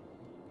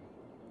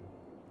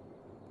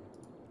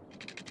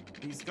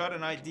 He's got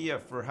an idea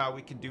for how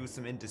we can do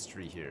some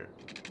industry here.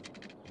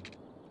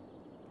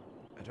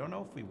 I don't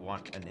know if we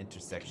want an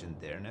intersection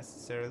there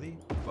necessarily,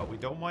 but we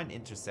don't mind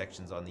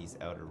intersections on these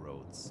outer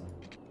roads.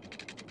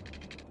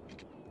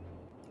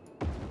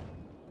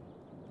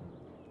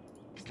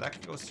 So that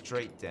could go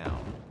straight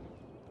down.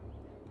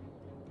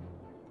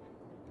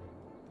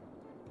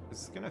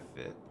 This is gonna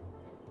fit.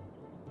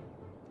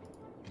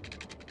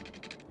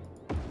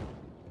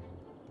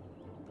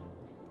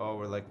 Oh,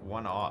 we're like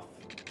one off.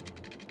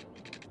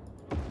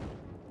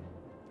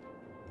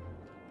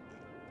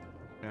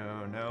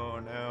 No, no,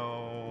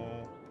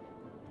 no.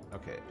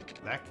 Okay,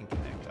 that can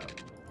connect up.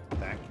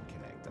 That can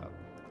connect up.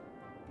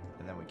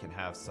 And then we can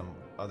have some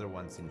other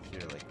ones in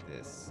here like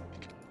this.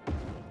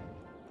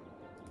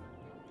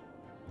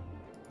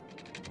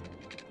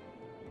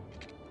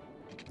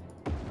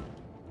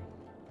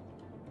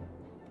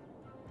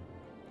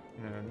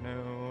 No,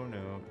 no,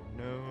 no,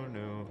 no,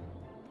 no.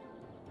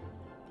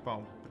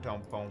 Boom,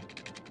 boom, boom.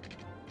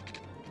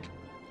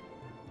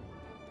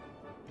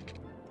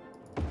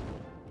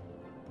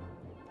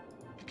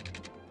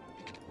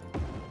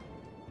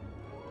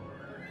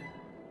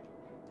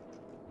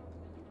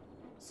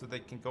 So they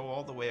can go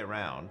all the way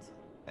around,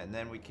 and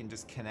then we can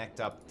just connect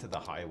up to the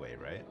highway,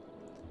 right?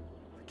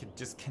 We could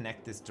just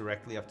connect this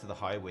directly up to the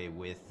highway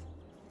with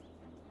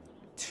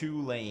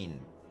 2-lane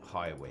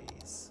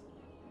highways.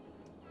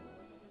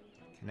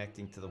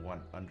 Connecting to the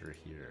one under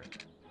here.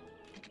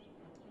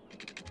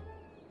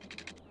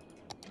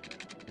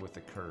 With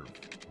a curve.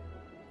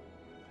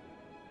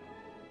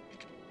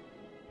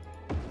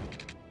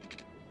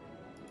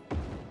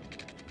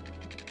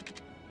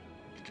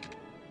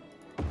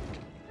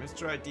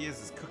 Mr.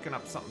 Ideas is cooking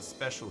up something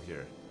special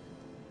here.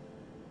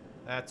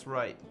 That's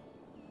right,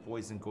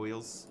 boys and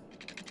girls.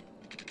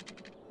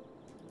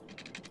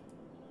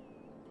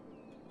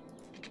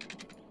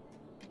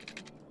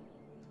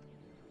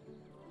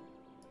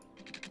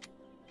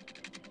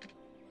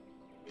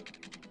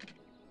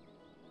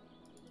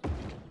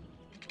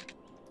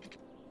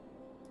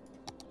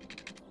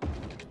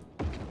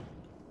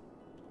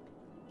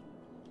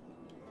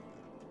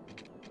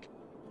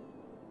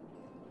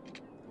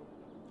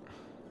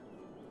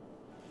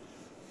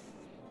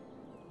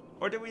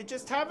 Or do we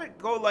just have it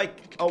go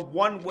like a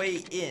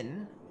one-way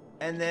in,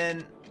 and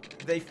then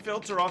they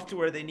filter off to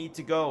where they need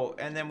to go,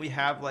 and then we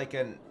have like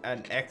an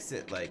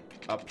exit like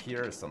up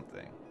here or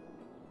something?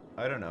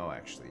 I don't know,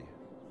 actually.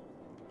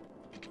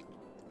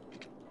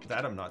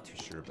 That I'm not too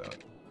sure about.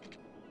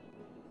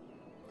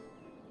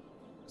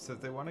 So if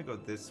they want to go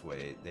this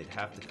way, they'd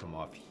have to come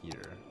off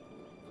here.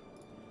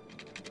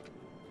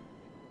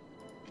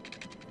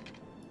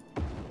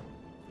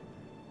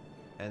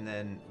 And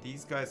then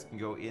these guys can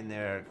go in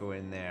there,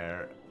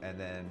 and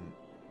then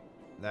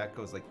that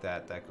goes like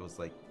that, that goes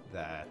like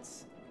that.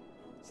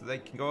 So they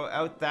can go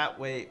out that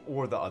way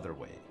or the other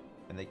way.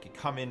 And they can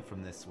come in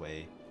from this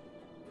way,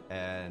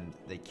 and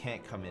they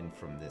can't come in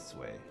from this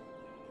way.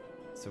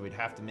 So we'd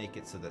have to make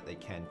it so that they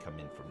can come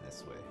in from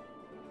this way.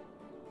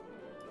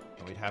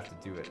 And we'd have to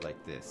do it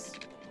like this.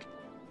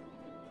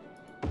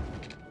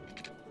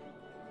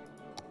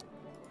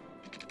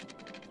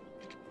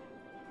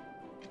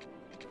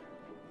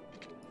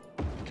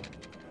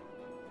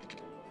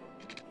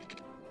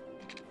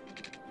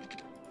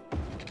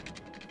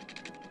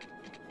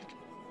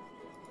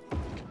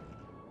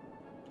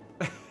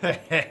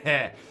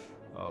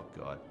 Oh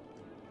God.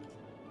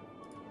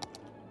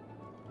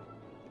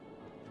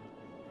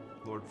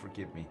 Lord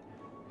forgive me.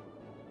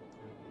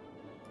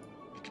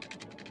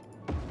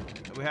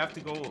 We have to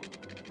go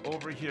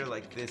over here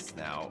like this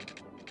now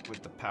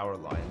with the power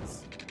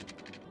lines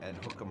and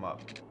hook them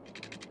up.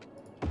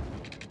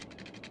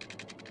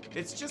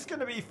 It's just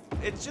gonna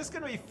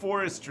be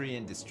forestry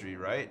industry,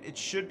 right? It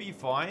should be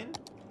fine.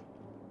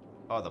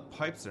 Oh, the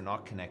pipes are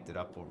not connected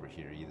up over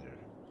here either.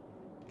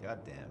 God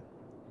damn.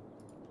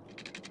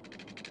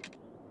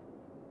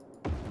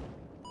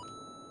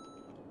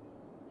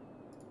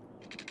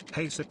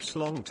 Hey Sips,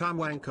 long time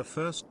wanker,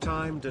 first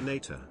time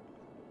donator.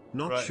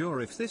 Not Right. sure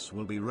if this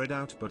will be read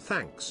out, but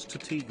thanks to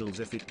Teagles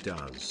if it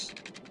does.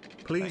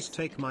 Please Thanks.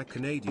 take my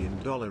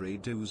Canadian dollary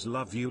dues,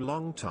 love you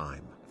long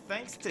time.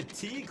 Thanks to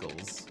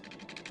Teagles?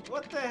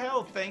 What the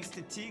hell, thanks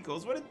to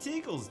Teagles? What did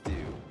Teagles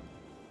do?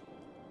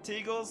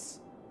 Teagles,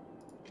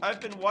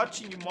 I've been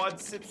watching you mod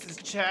Sips'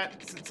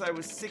 chat since I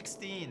was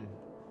 16.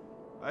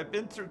 I've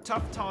been through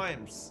tough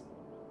times.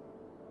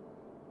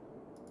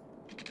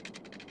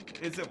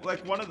 Is it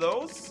like one of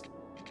those?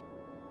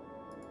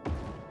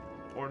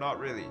 Or not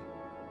really?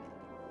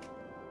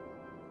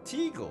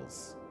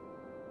 Teagles.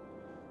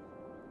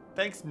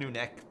 Thanks,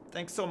 Noonek.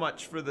 Thanks so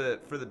much for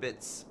the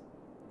bits.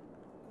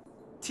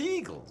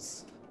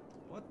 Teagles.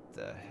 What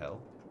the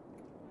hell?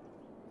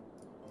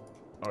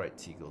 Alright,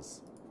 Teagles.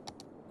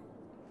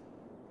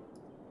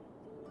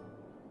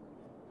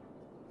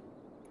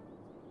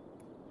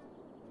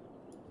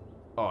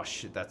 Oh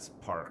shit, that's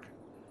Park.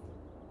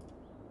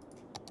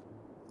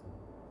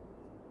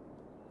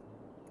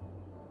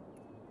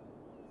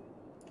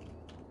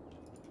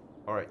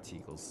 Alright,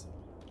 Teagles.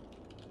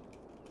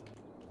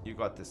 You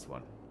got this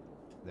one.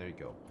 There you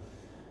go.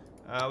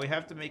 We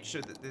have to make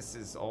sure that this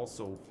is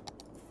also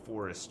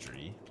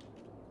forestry.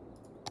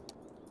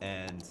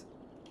 And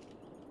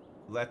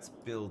let's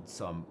build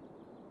some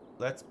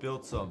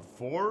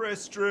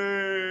forestry.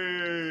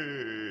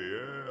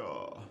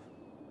 Yeah.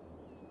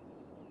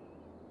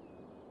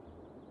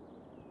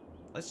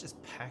 Let's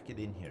just pack it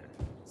in here.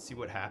 See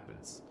what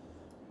happens.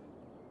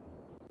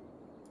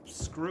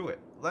 Screw it.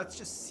 Let's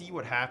just see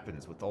what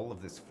happens with all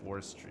of this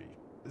forestry.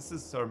 This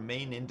is our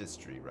main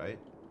industry, right?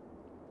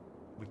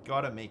 We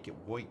gotta make it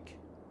work.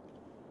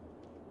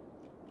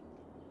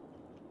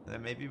 And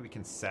then maybe we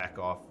can sack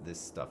off this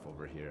stuff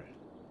over here.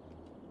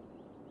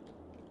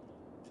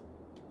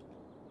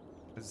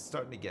 It's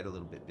starting to get a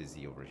little bit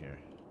busy over here.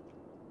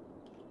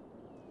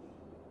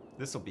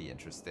 This will be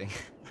interesting.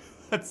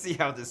 Let's see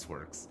how this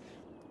works.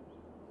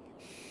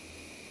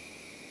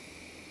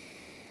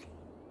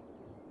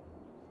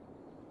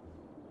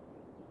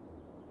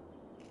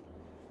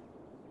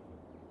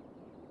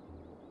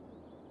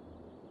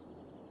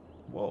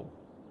 Whoa.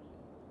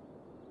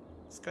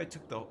 This guy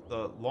took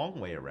the long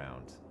way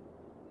around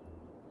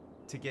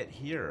to get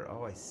here.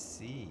 Oh, I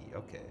see.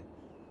 Okay.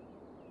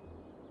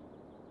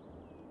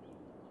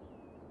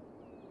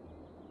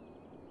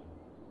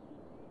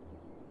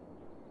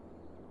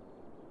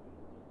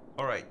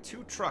 All right,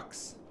 two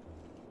trucks.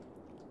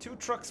 Two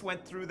trucks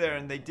went through there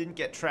and they didn't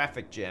get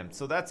traffic jammed.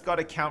 So that's got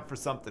to count for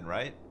something,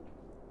 right?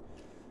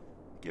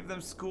 Give them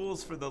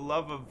schools for the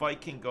love of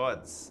Viking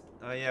gods.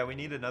 Oh yeah, we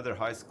need another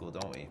high school,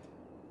 don't we?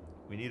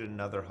 We need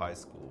another high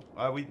school.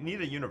 We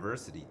need a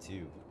university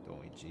too, don't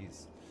we?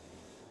 Jeez.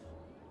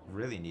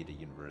 Really need a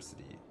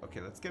university. Okay,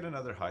 let's get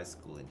another high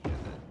school in here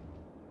then.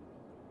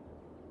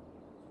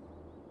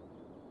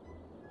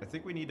 I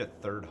think we need a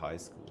third high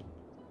school.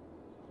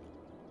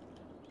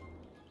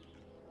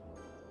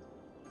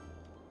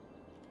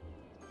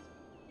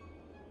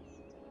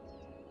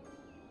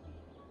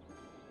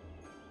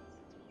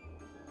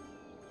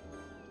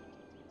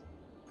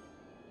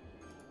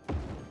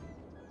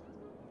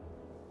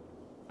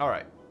 All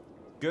right,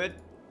 good.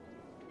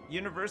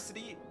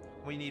 University,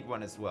 we need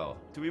one as well.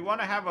 Do we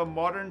want to have a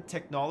modern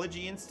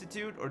technology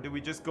institute, or do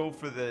we just go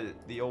for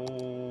the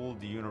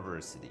old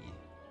university?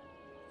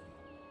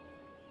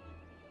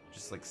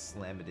 Just like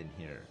slam it in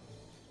here.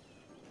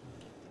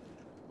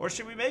 Or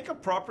should we make a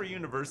proper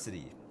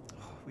university?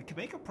 We could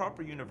make a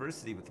proper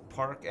university with the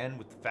park and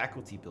with the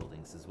faculty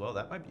buildings as well.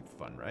 That might be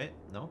fun, right?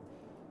 No?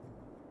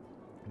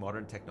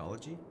 Modern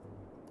technology?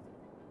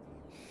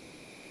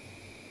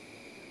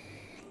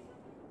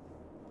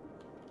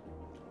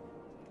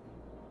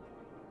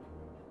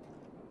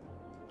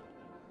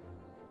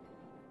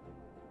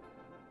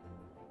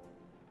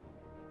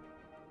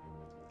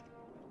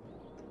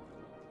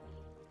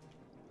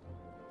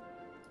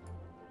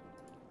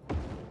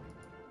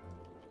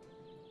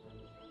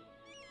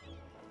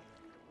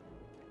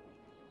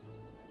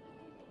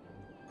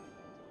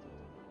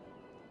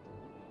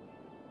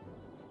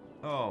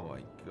 Oh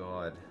my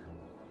god.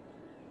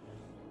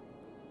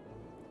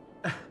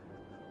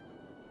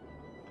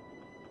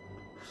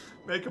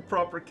 Make a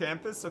proper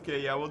campus?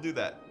 Okay, yeah, we'll do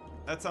that.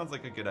 That sounds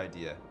like a good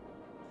idea.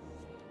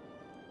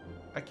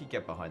 I could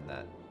get behind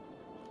that.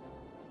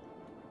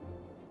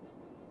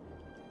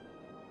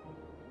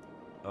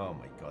 Oh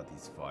my god,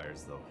 these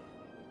fires though.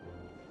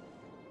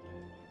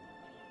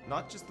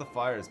 Not just the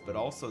fires, but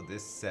also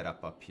this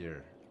setup up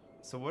here.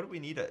 So what do we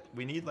need?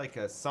 We need like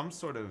some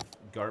sort of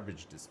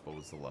garbage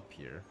disposal up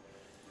here.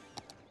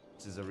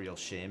 Which is a real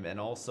shame. And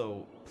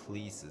also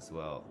police as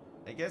well.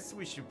 I guess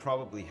we should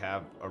probably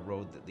have a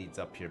road that leads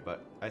up here.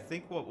 But I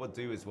think what we'll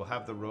do is we'll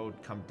have the road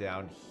come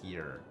down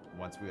here.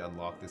 Once we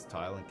unlock this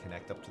tile and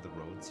connect up to the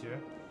roads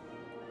here.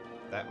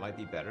 That might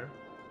be better.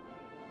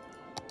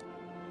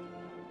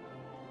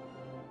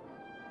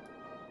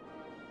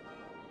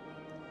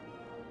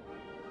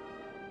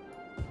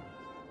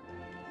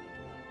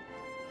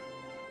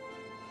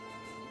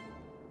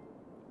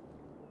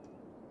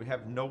 We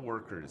have no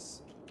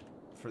workers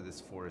for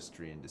this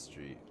forestry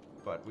industry,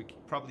 but we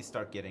could probably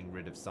start getting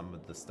rid of some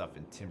of the stuff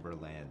in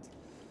timberland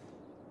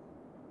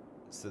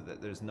so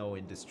that there's no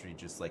industry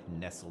just like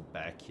nestled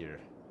back here.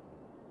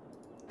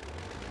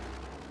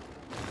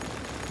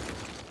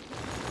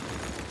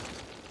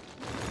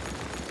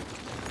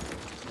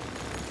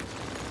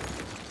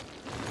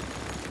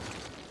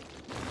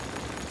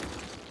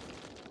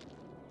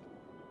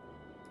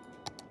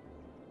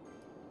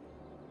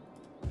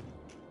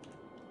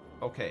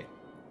 Okay.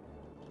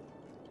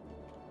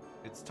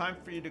 It's time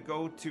for you to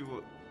go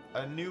to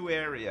a new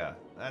area.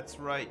 That's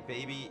right,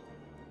 baby.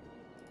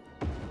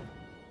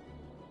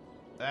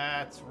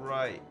 That's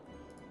right.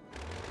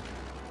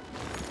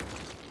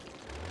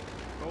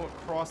 Go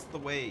across the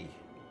way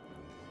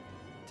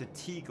to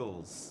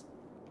Teagles.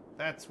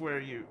 That's where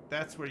you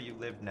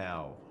live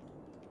now.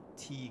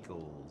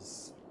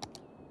 Teagles.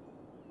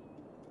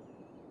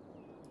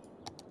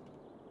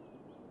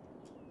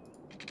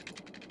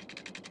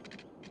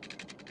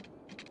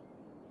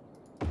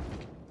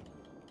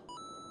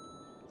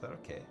 Is that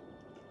okay?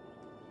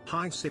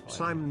 Hi Sips,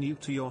 I'm new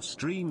to your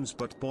streams,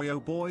 but boy oh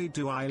boy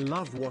do I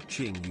love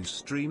watching you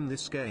stream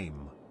this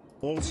game.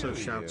 Also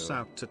shouts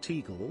out to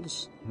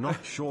Teagles,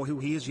 not sure who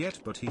he is yet,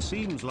 but he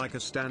seems like a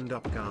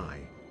stand-up guy.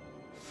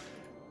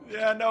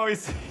 Yeah, no,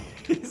 he's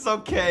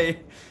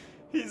okay.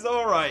 He's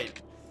alright.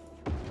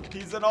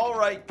 He's an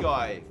alright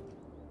guy.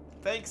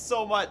 Thanks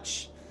so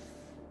much,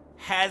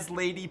 Has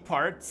Lady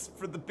Parts,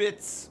 for the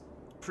bits.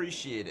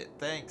 Appreciate it.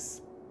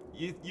 Thanks.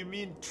 You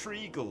mean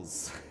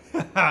Treagles.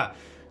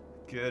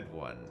 Good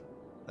one.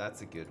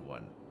 That's a good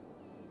one.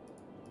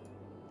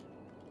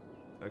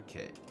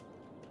 Okay.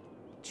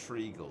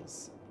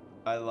 Treagles.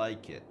 I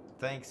like it.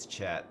 Thanks,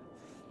 chat.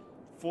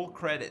 Full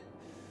credit.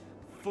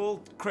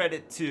 Full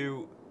credit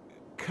to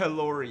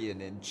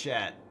Calorian in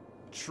chat.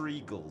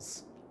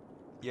 Treagles.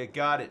 You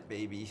got it,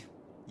 baby.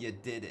 You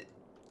did it.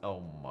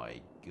 Oh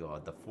my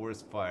god. The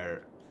forest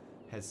fire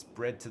has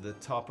spread to the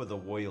top of the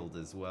world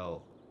as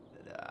well.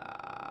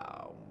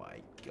 Oh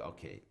my god.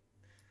 Okay.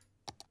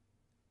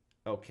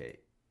 Okay.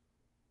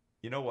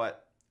 You know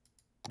what?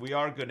 We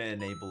are going to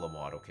enable a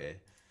mod, okay?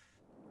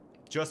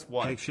 Just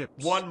one. Hey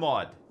Ships. One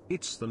mod.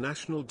 It's the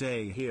national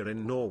day here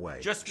in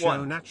Norway. Just so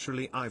one.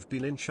 Naturally I've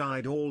been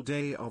inside all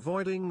day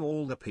avoiding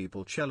all the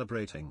people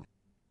celebrating.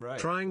 Right.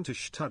 Trying to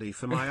study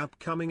for my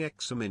upcoming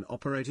exam in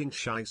operating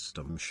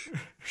systems.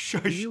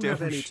 Do you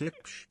have any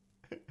tips?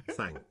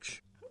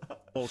 Thanks.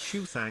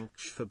 Also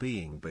thanks for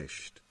being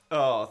bished.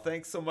 Oh,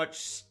 thanks so much,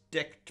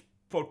 Stick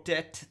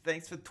Potet.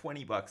 Thanks for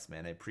 20 bucks,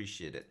 man. I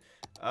appreciate it.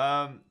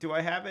 Do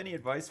I have any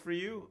advice for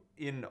you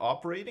in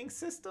operating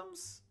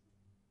systems?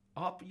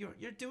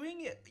 You're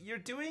doing it. You're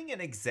doing an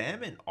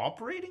exam in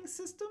operating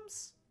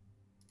systems?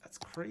 That's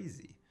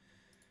crazy.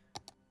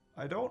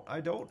 I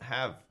don't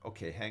have.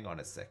 Okay, hang on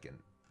a second.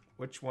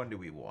 Which one do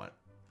we want?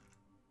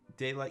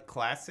 Daylight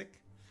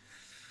Classic?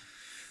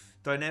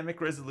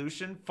 Dynamic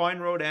Resolution? Fine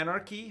Road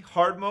Anarchy?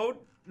 Hard Mode?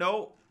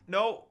 No,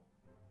 no.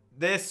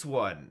 This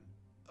one.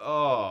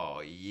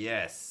 Oh,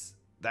 yes.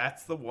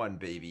 That's the one,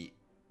 baby.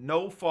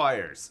 No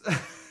fires.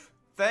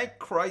 Thank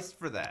Christ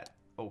for that.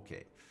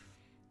 Okay.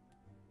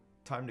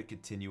 Time to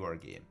continue our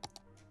game.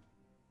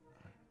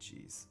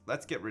 Jeez.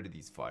 Let's get rid of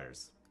these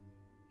fires.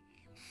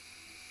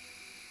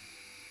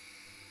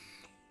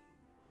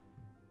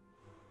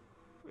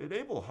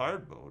 Enable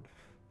hard mode.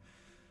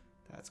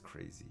 That's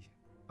crazy.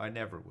 I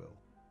never will.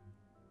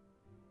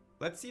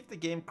 Let's see if the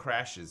game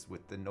crashes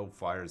with the no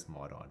fires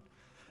mod on.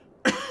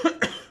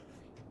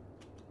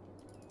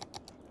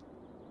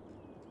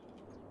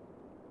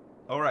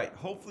 Alright,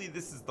 hopefully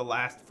this is the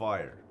last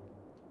fire.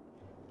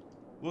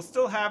 We'll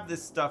still have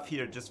this stuff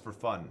here just for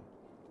fun,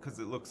 because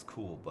it looks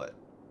cool, but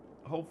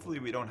hopefully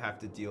we don't have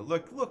to deal.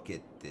 Look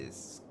at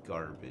this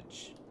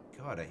garbage.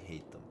 God, I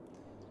hate them.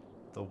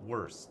 The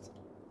worst.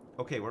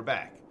 Okay, we're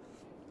back.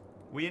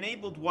 We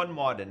enabled one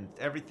mod and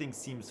everything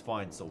seems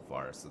fine so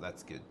far, so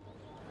that's good.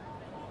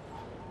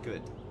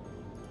 Good.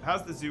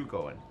 How's the zoo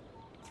going?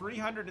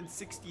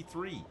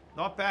 363.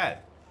 Not bad.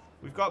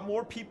 We've got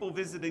more people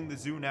visiting the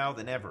zoo now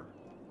than ever.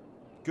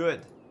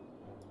 Good.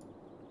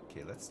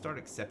 Okay, let's start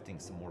accepting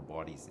some more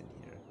bodies in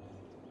here.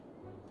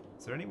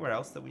 Is there anywhere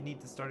else that we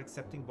need to start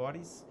accepting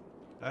bodies?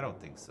 I don't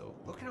think so.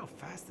 Look at how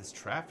fast this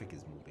traffic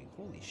is moving.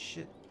 Holy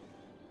shit.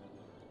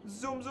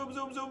 Zoom, zoom,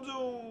 zoom, zoom,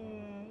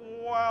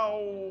 zoom.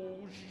 Wow.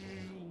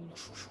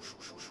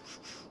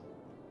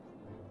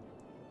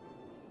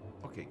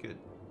 Okay, good.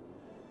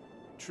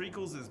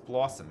 Treacles is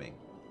blossoming.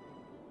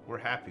 We're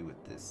happy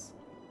with this.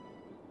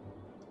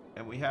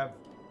 And we have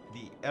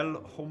the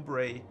El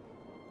Hombre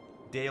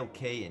Dale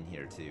K in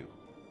here too.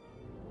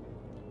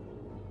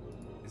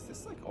 Is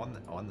this like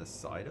on the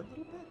side a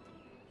little bit?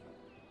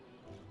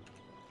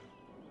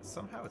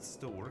 Somehow it's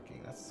still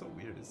working. That's so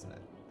weird, isn't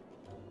it?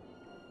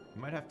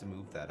 You might have to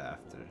move that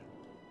after.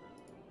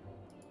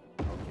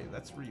 Okay,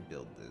 let's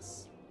rebuild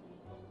this.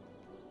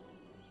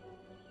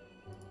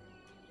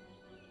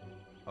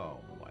 Oh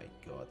my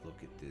god,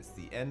 look at this.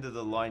 The end of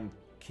the line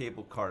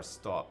cable car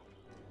stop.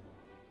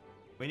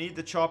 We need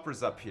the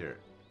choppers up here.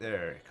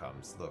 There it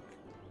comes. Look.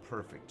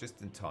 Perfect.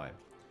 Just in time.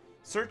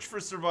 Search for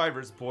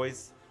survivors,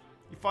 boys.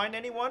 You find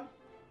anyone?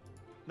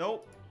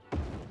 Nope.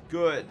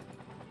 Good.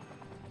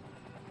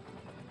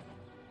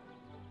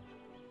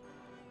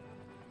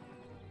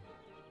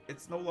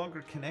 It's no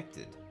longer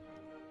connected.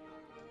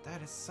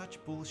 That is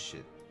such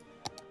bullshit.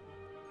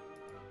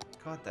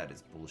 God, that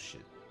is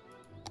bullshit.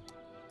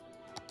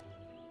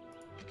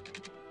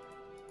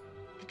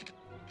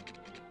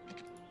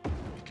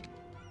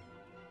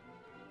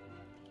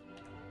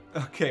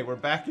 Okay, we're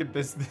back in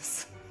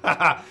business.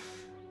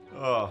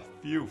 Oh,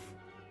 phew.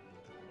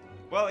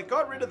 Well, it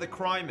got rid of the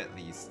crime at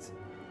least.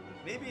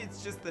 Maybe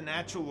it's just the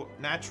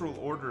natural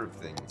order of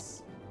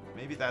things.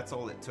 Maybe that's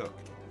all it took.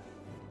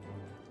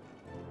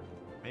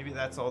 Maybe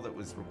that's all that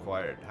was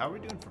required. How are we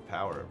doing for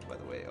power, by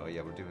the way? Oh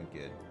yeah, we're doing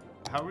good.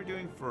 How are we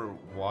doing for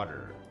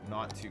water?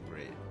 Not too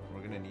great.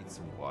 We're gonna need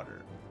some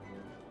water.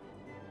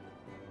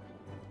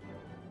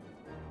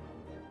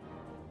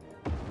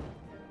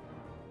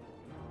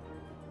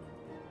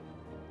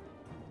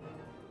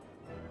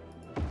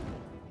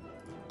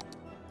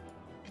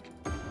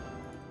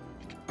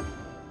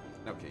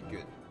 Okay,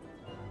 good.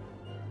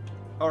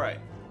 Alright.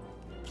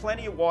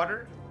 Plenty of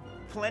water.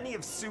 Plenty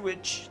of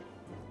sewage.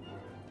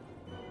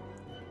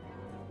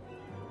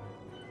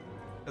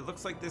 It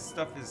looks like this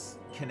stuff is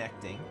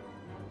connecting.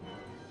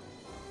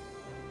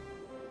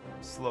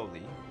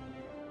 Slowly.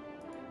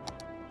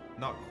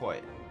 Not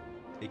quite.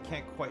 It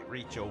can't quite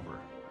reach over.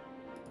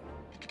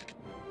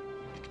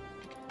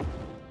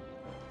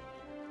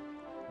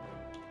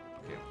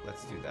 Okay,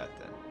 let's do that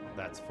then.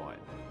 That's fine.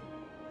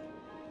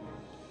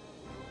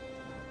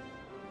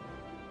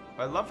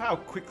 I love how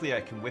quickly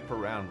I can whip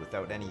around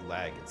without any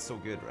lag. It's so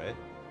good, right?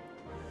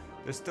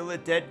 There's still a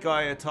dead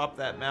guy atop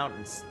that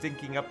mountain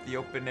stinking up the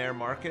open air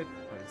market.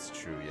 It's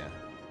true, yeah.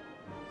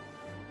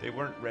 They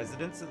weren't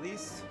residents, at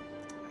least?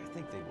 I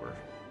think they were.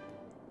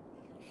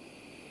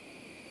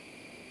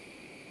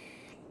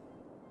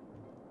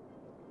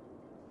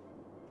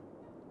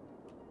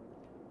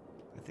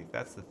 I think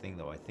that's the thing,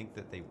 though. I think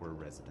that they were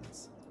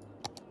residents.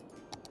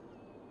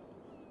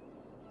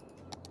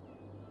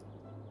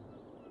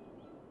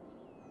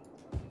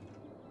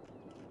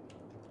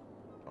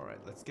 Alright,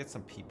 let's get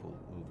some people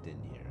moved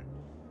in here.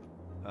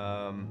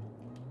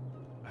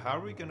 How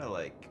are we gonna,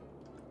 like,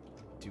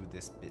 do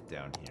this bit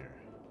down here?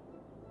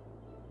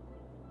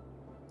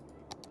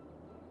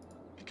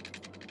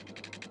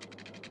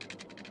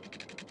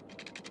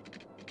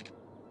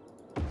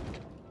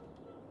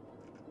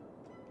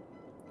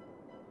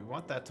 We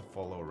want that to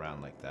follow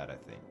around like that, I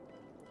think.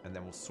 And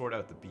then we'll sort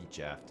out the beach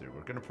after.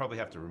 We're gonna probably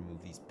have to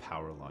remove these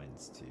power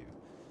lines too.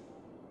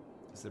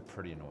 This is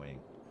pretty annoying.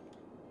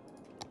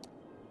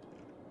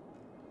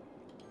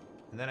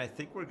 And then I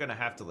think we're gonna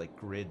have to, like,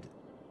 grid.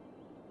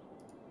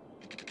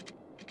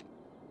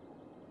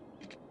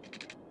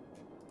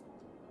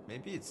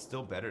 Maybe it's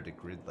still better to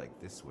grid like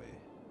this way.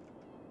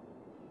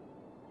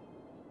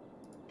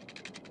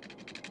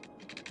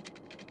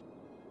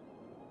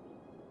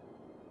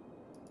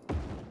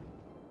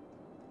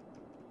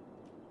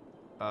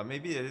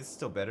 Maybe it is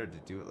still better to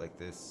do it like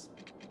this.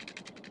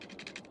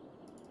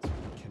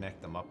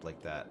 Connect them up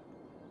like that.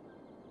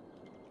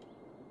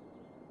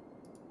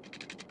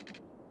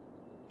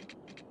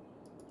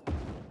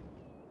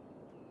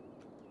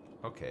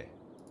 Okay.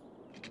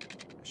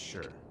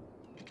 Sure.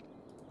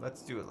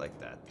 Let's do it like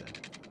that then.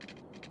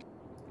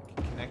 We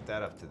can connect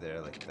that up to there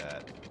like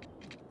that.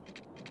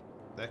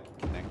 That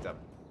can connect up.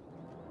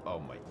 Oh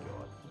my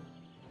god.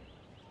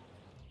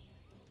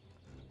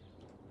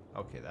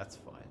 Okay, that's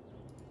fine.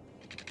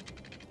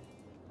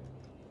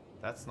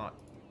 That's not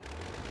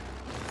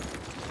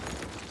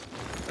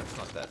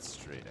that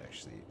straight,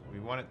 actually. We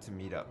want it to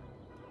meet up.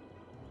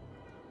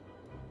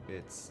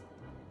 It's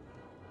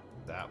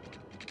that one.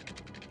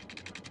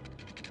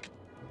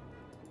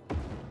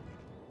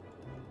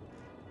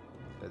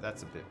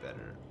 That's a bit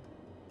better.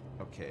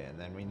 Okay, and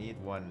then we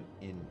need one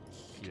in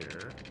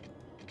here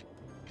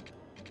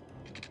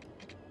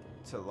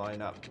to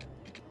line up.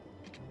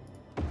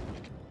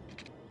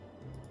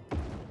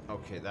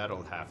 Okay,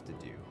 that'll have to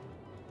do.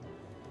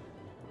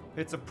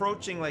 It's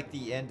approaching like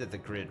the end of the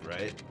grid,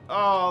 right?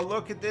 Oh,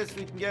 look at this.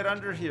 We can get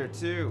under here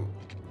too.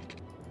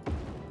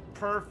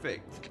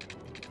 Perfect.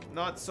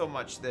 Not so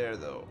much there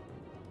though.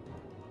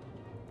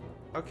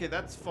 Okay,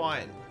 that's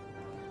fine.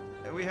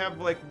 And we have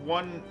like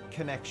one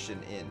connection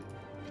in.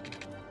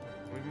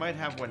 We might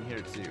have one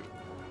here too.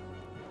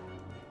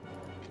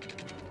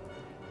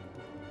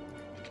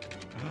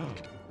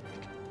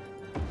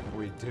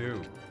 We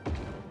do.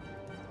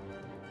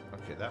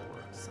 Okay, that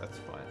works. That's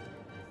fine.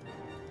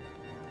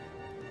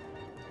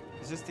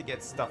 It's just to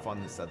get stuff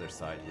on this other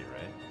side here,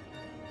 right?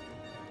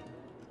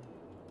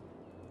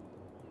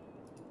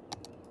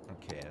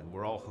 Okay, and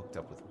we're all hooked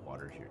up with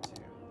water here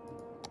too.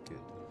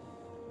 Good.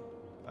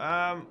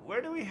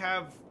 Where do we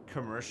have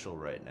commercial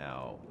right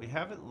now? We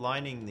have it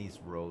lining these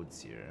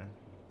roads here,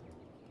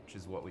 which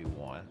is what we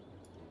want.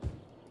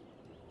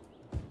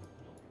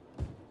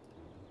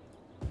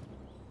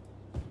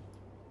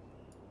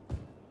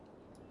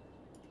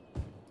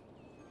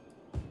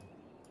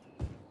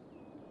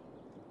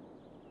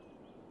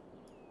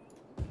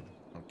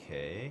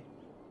 Okay.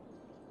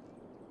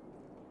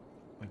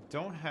 We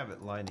don't have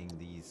it lining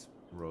these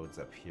roads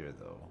up here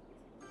though,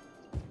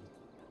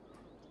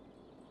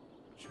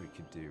 which we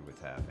could do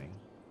with having.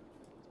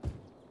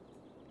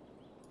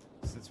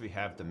 Since we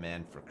have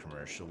demand for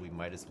commercial, we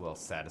might as well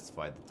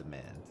satisfy the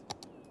demand.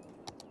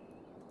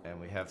 And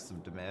we have some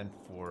demand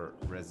for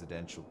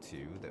residential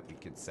too that we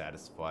could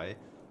satisfy.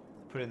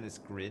 Put in this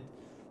grid.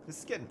 This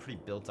is getting pretty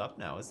built up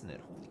now, isn't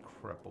it? Holy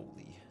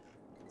crap-oly.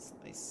 It's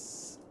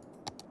nice.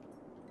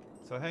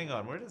 So hang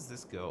on, where does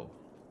this go?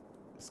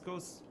 This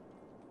goes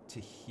to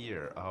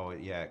here. Oh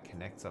yeah, it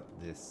connects up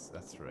this.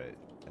 That's right.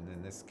 And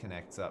then this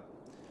connects up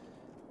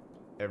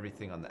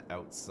everything on the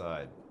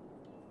outside.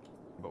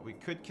 But we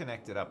could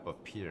connect it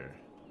up here.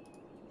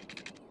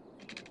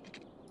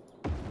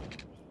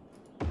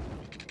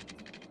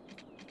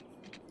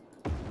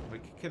 We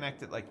could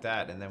connect it like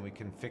that, and then we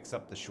can fix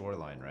up the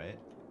shoreline, right?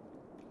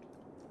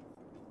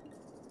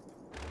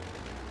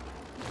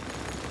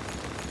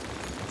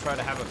 And try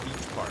to have a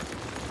beach park.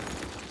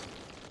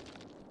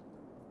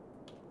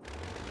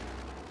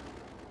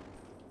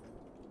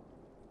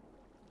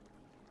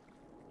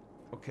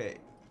 Okay.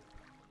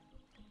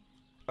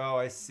 Oh,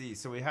 I see.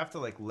 So we have to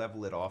like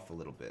level it off a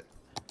little bit.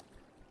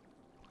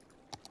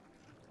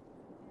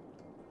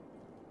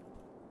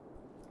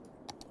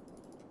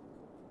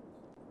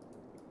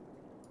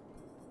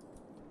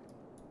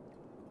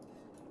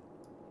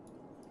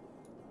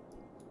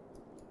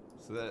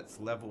 So that it's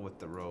level with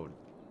the road.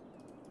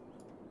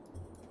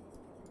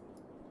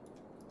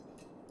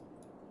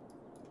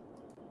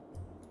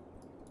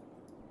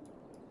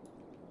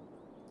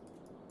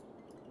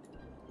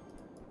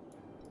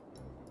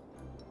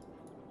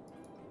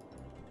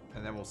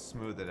 And then we'll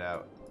smooth it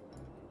out.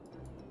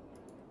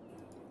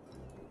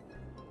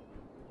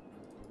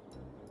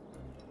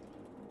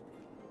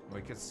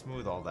 We could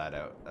smooth all that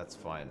out. That's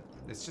fine.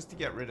 It's just to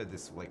get rid of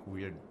this like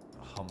weird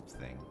hump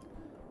thing.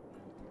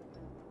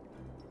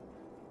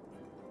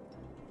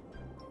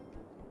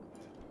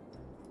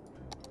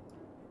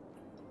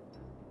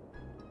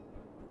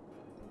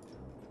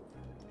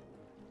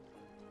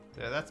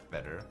 Yeah, that's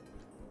better.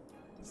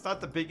 It's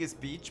not the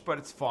biggest beach, but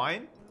it's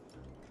fine.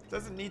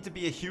 Doesn't need to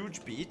be a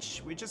huge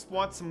beach. We just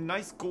want some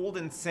nice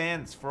golden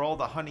sands for all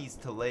the honeys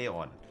to lay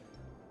on.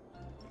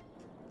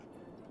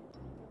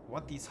 I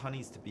want these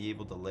honeys to be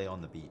able to lay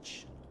on the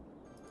beach.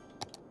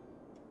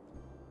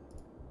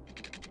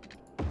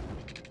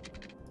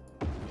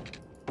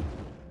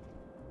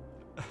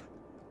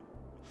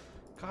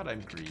 God,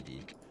 I'm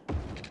greedy.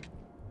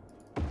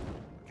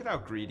 Look at how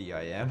greedy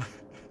I am.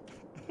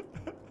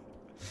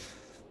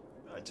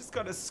 I just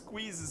gotta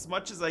squeeze as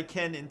much as I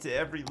can into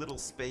every little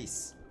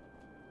space.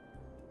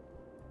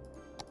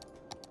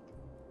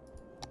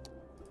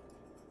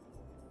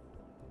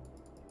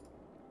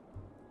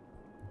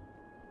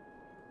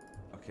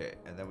 Okay,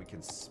 and then we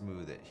can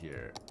smooth it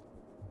here.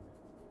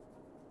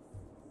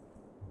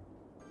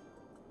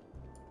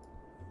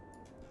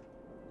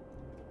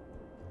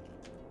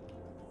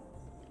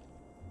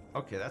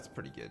 Okay, that's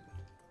pretty good.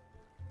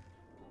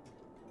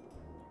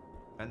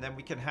 And then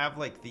we can have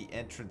like the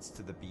entrance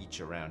to the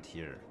beach around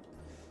here.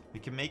 We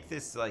can make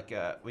this like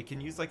a, we can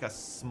use like a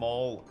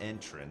small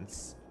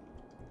entrance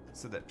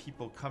so that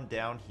people come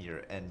down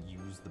here and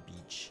use the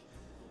beach.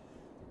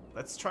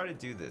 Let's try to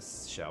do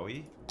this, shall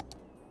we?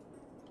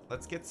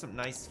 Let's get some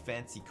nice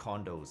fancy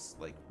condos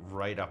like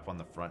right up on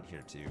the front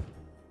here too.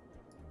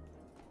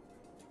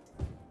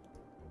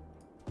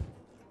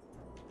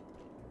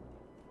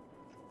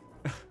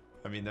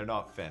 I mean, they're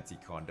not fancy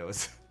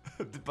condos,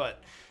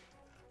 but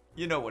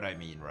you know what I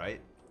mean,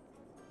 right?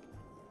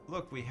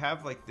 Look, we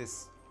have like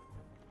this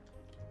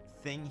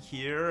thing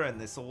here and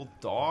this old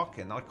dock,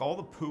 and like all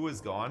the poo is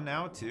gone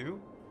now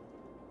too.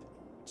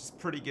 Which is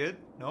pretty good.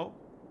 No?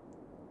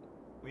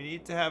 We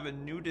need to have a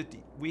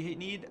nudity. We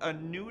need a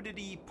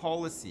nudity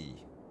policy.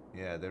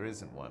 Yeah, there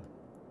isn't one.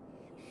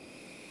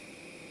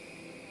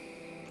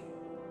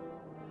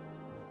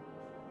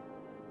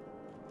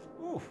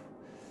 Ooh.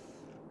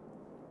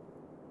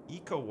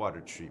 Eco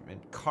water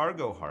treatment,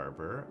 cargo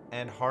harbor,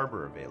 and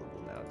harbor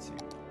available now too.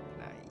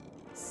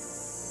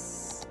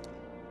 Nice.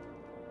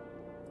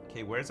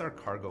 Okay, where's our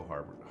cargo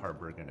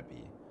harbor gonna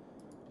be?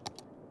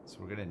 So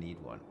we're gonna need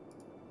one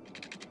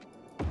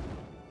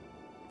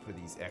for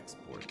these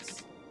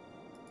exports.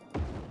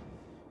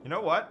 You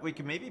know what? We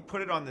can maybe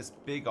put it on this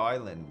big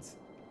island.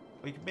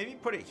 We can maybe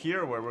put it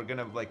here where we're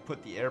gonna like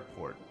put the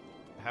airport.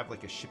 Have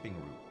like a shipping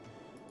route.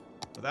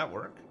 Will that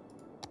work?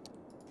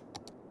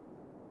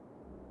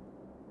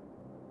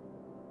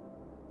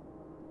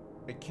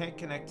 It can't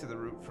connect to the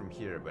route from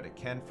here, but it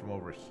can from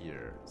over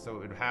here. So it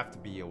would have to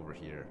be over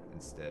here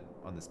instead,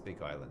 on this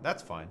big island.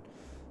 That's fine.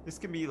 This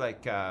can be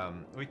like,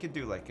 we could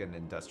do like an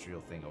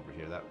industrial thing over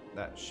here.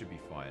 That should be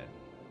fine.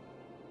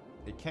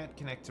 It can't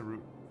connect to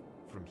route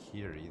from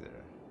here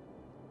either.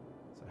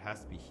 So it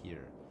has to be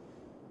here.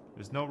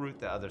 There's no route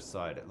the other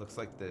side. It looks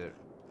like the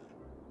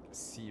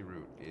sea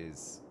route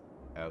is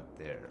out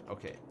there.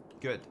 Okay,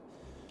 good.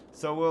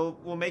 So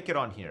we'll make it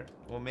on here.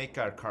 We'll make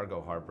our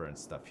cargo harbor and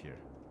stuff here.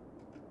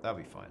 That'll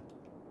be fine.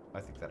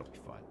 I think that'll be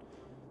fine.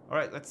 All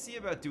right, let's see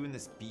about doing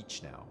this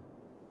beach now.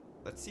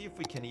 Let's see if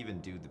we can even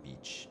do the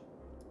beach.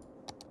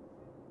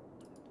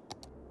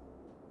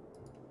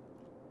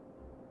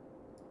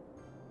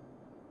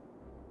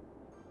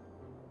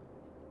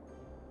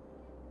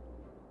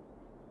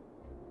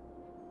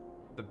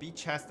 The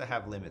beach has to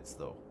have limits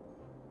though.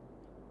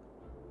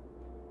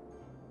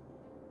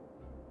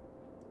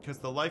 Because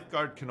the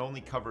lifeguard can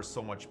only cover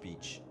so much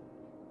beach,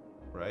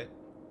 right?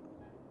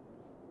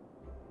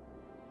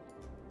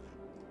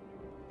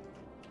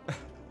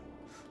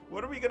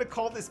 What are we gonna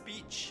call this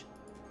beach?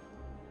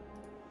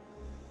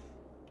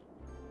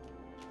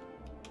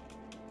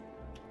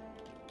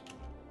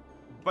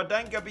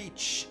 Badanga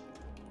Beach.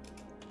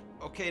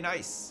 Okay,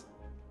 nice.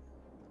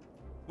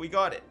 We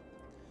got it.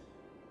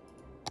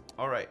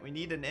 All right, we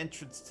need an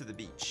entrance to the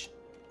beach.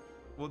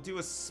 We'll do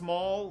a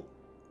small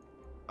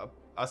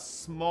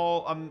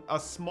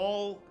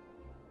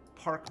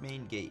park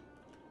main gate.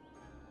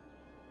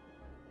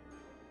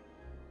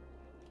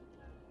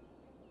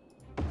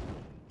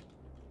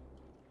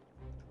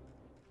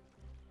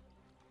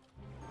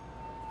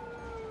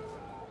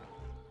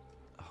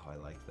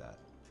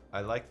 I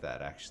like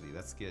that, actually.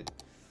 That's good.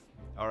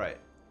 All right.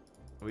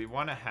 We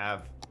want to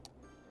have...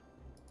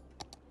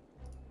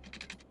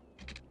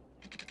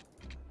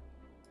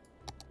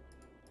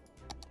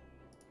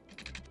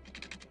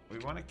 We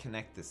want to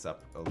connect this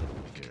up a little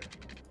here.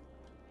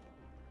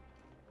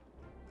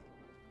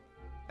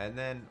 And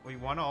then we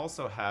want to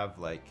also have,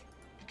 like,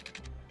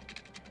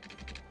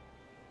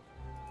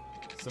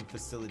 some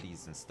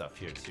facilities and stuff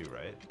here, too,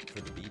 right?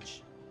 For the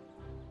beach.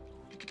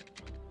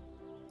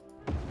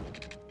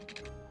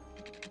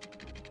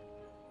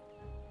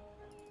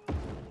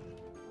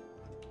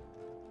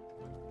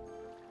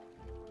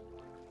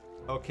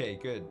 Okay,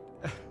 good.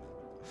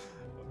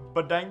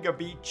 Badanga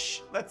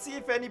Beach. Let's see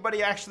if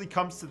anybody actually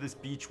comes to this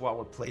beach while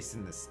we're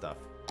placing this stuff.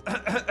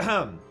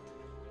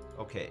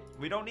 Okay,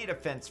 we don't need a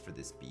fence for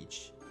this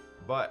beach,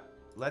 but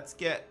let's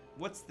get...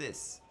 What's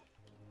this?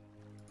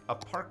 A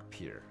park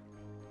pier.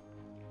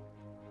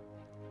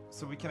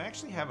 So we can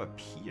actually have a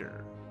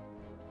pier.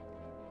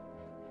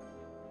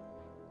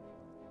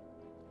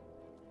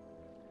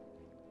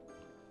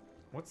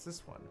 What's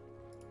this one?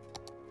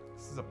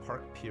 This is a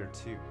park pier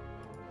too.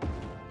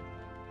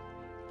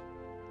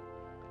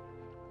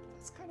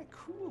 That's kind of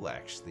cool,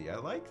 actually. I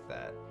like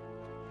that.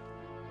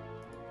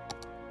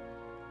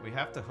 We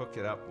have to hook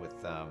it up with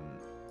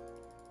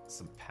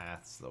some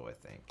paths, though, I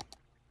think.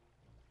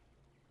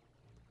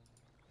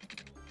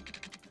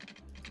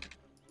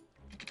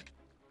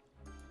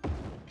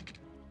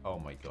 Oh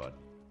my god.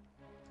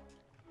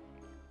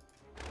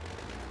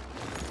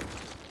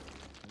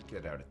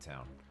 Get out of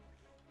town.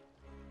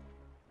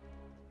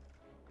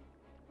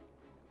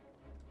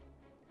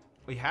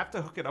 We have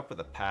to hook it up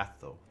with a path,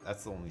 though.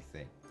 That's the only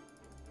thing.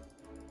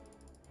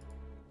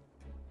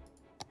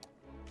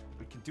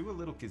 We can do a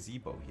little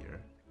gazebo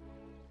here.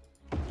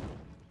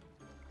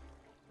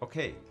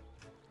 Okay.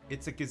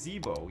 It's a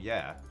gazebo,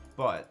 yeah,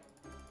 but...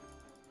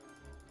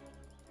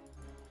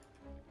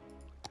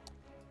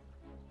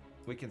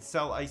 we can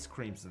sell ice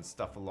creams and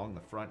stuff along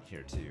the front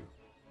here, too.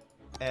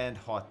 And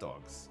hot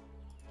dogs.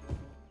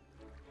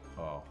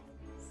 Oh,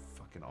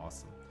 fucking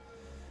awesome.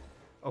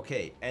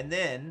 Okay, and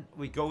then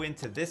we go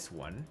into this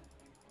one.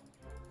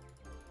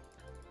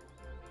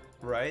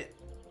 Right?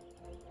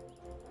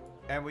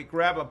 And we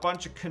grab a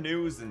bunch of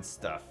canoes and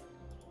stuff.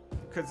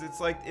 Because it's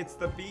like, it's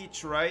the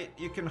beach, right?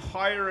 You can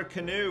hire a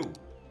canoe.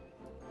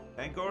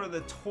 And go to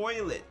the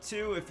toilet,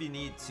 too, if you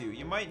need to.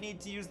 You might need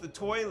to use the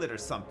toilet or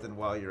something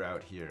while you're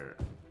out here.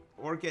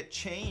 Or get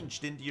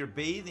changed into your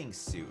bathing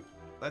suit.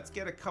 Let's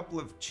get a couple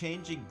of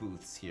changing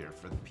booths here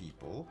for the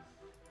people.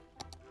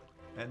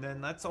 And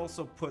then let's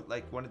also put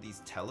like one of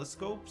these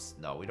telescopes.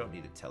 No, we don't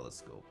need a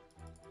telescope.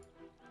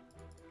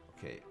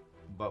 Okay,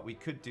 but we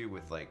could do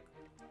with like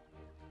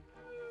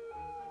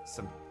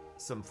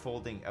some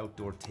folding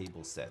outdoor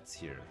table sets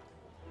here.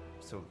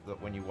 So that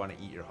when you want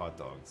to eat your hot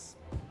dogs,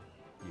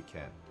 you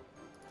can.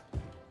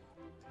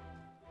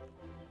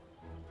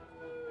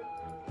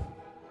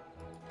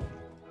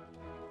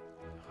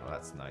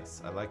 that's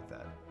nice. I like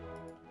that.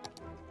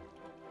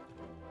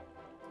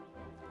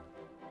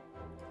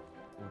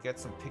 We'll get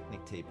some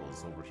picnic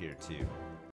tables over here too.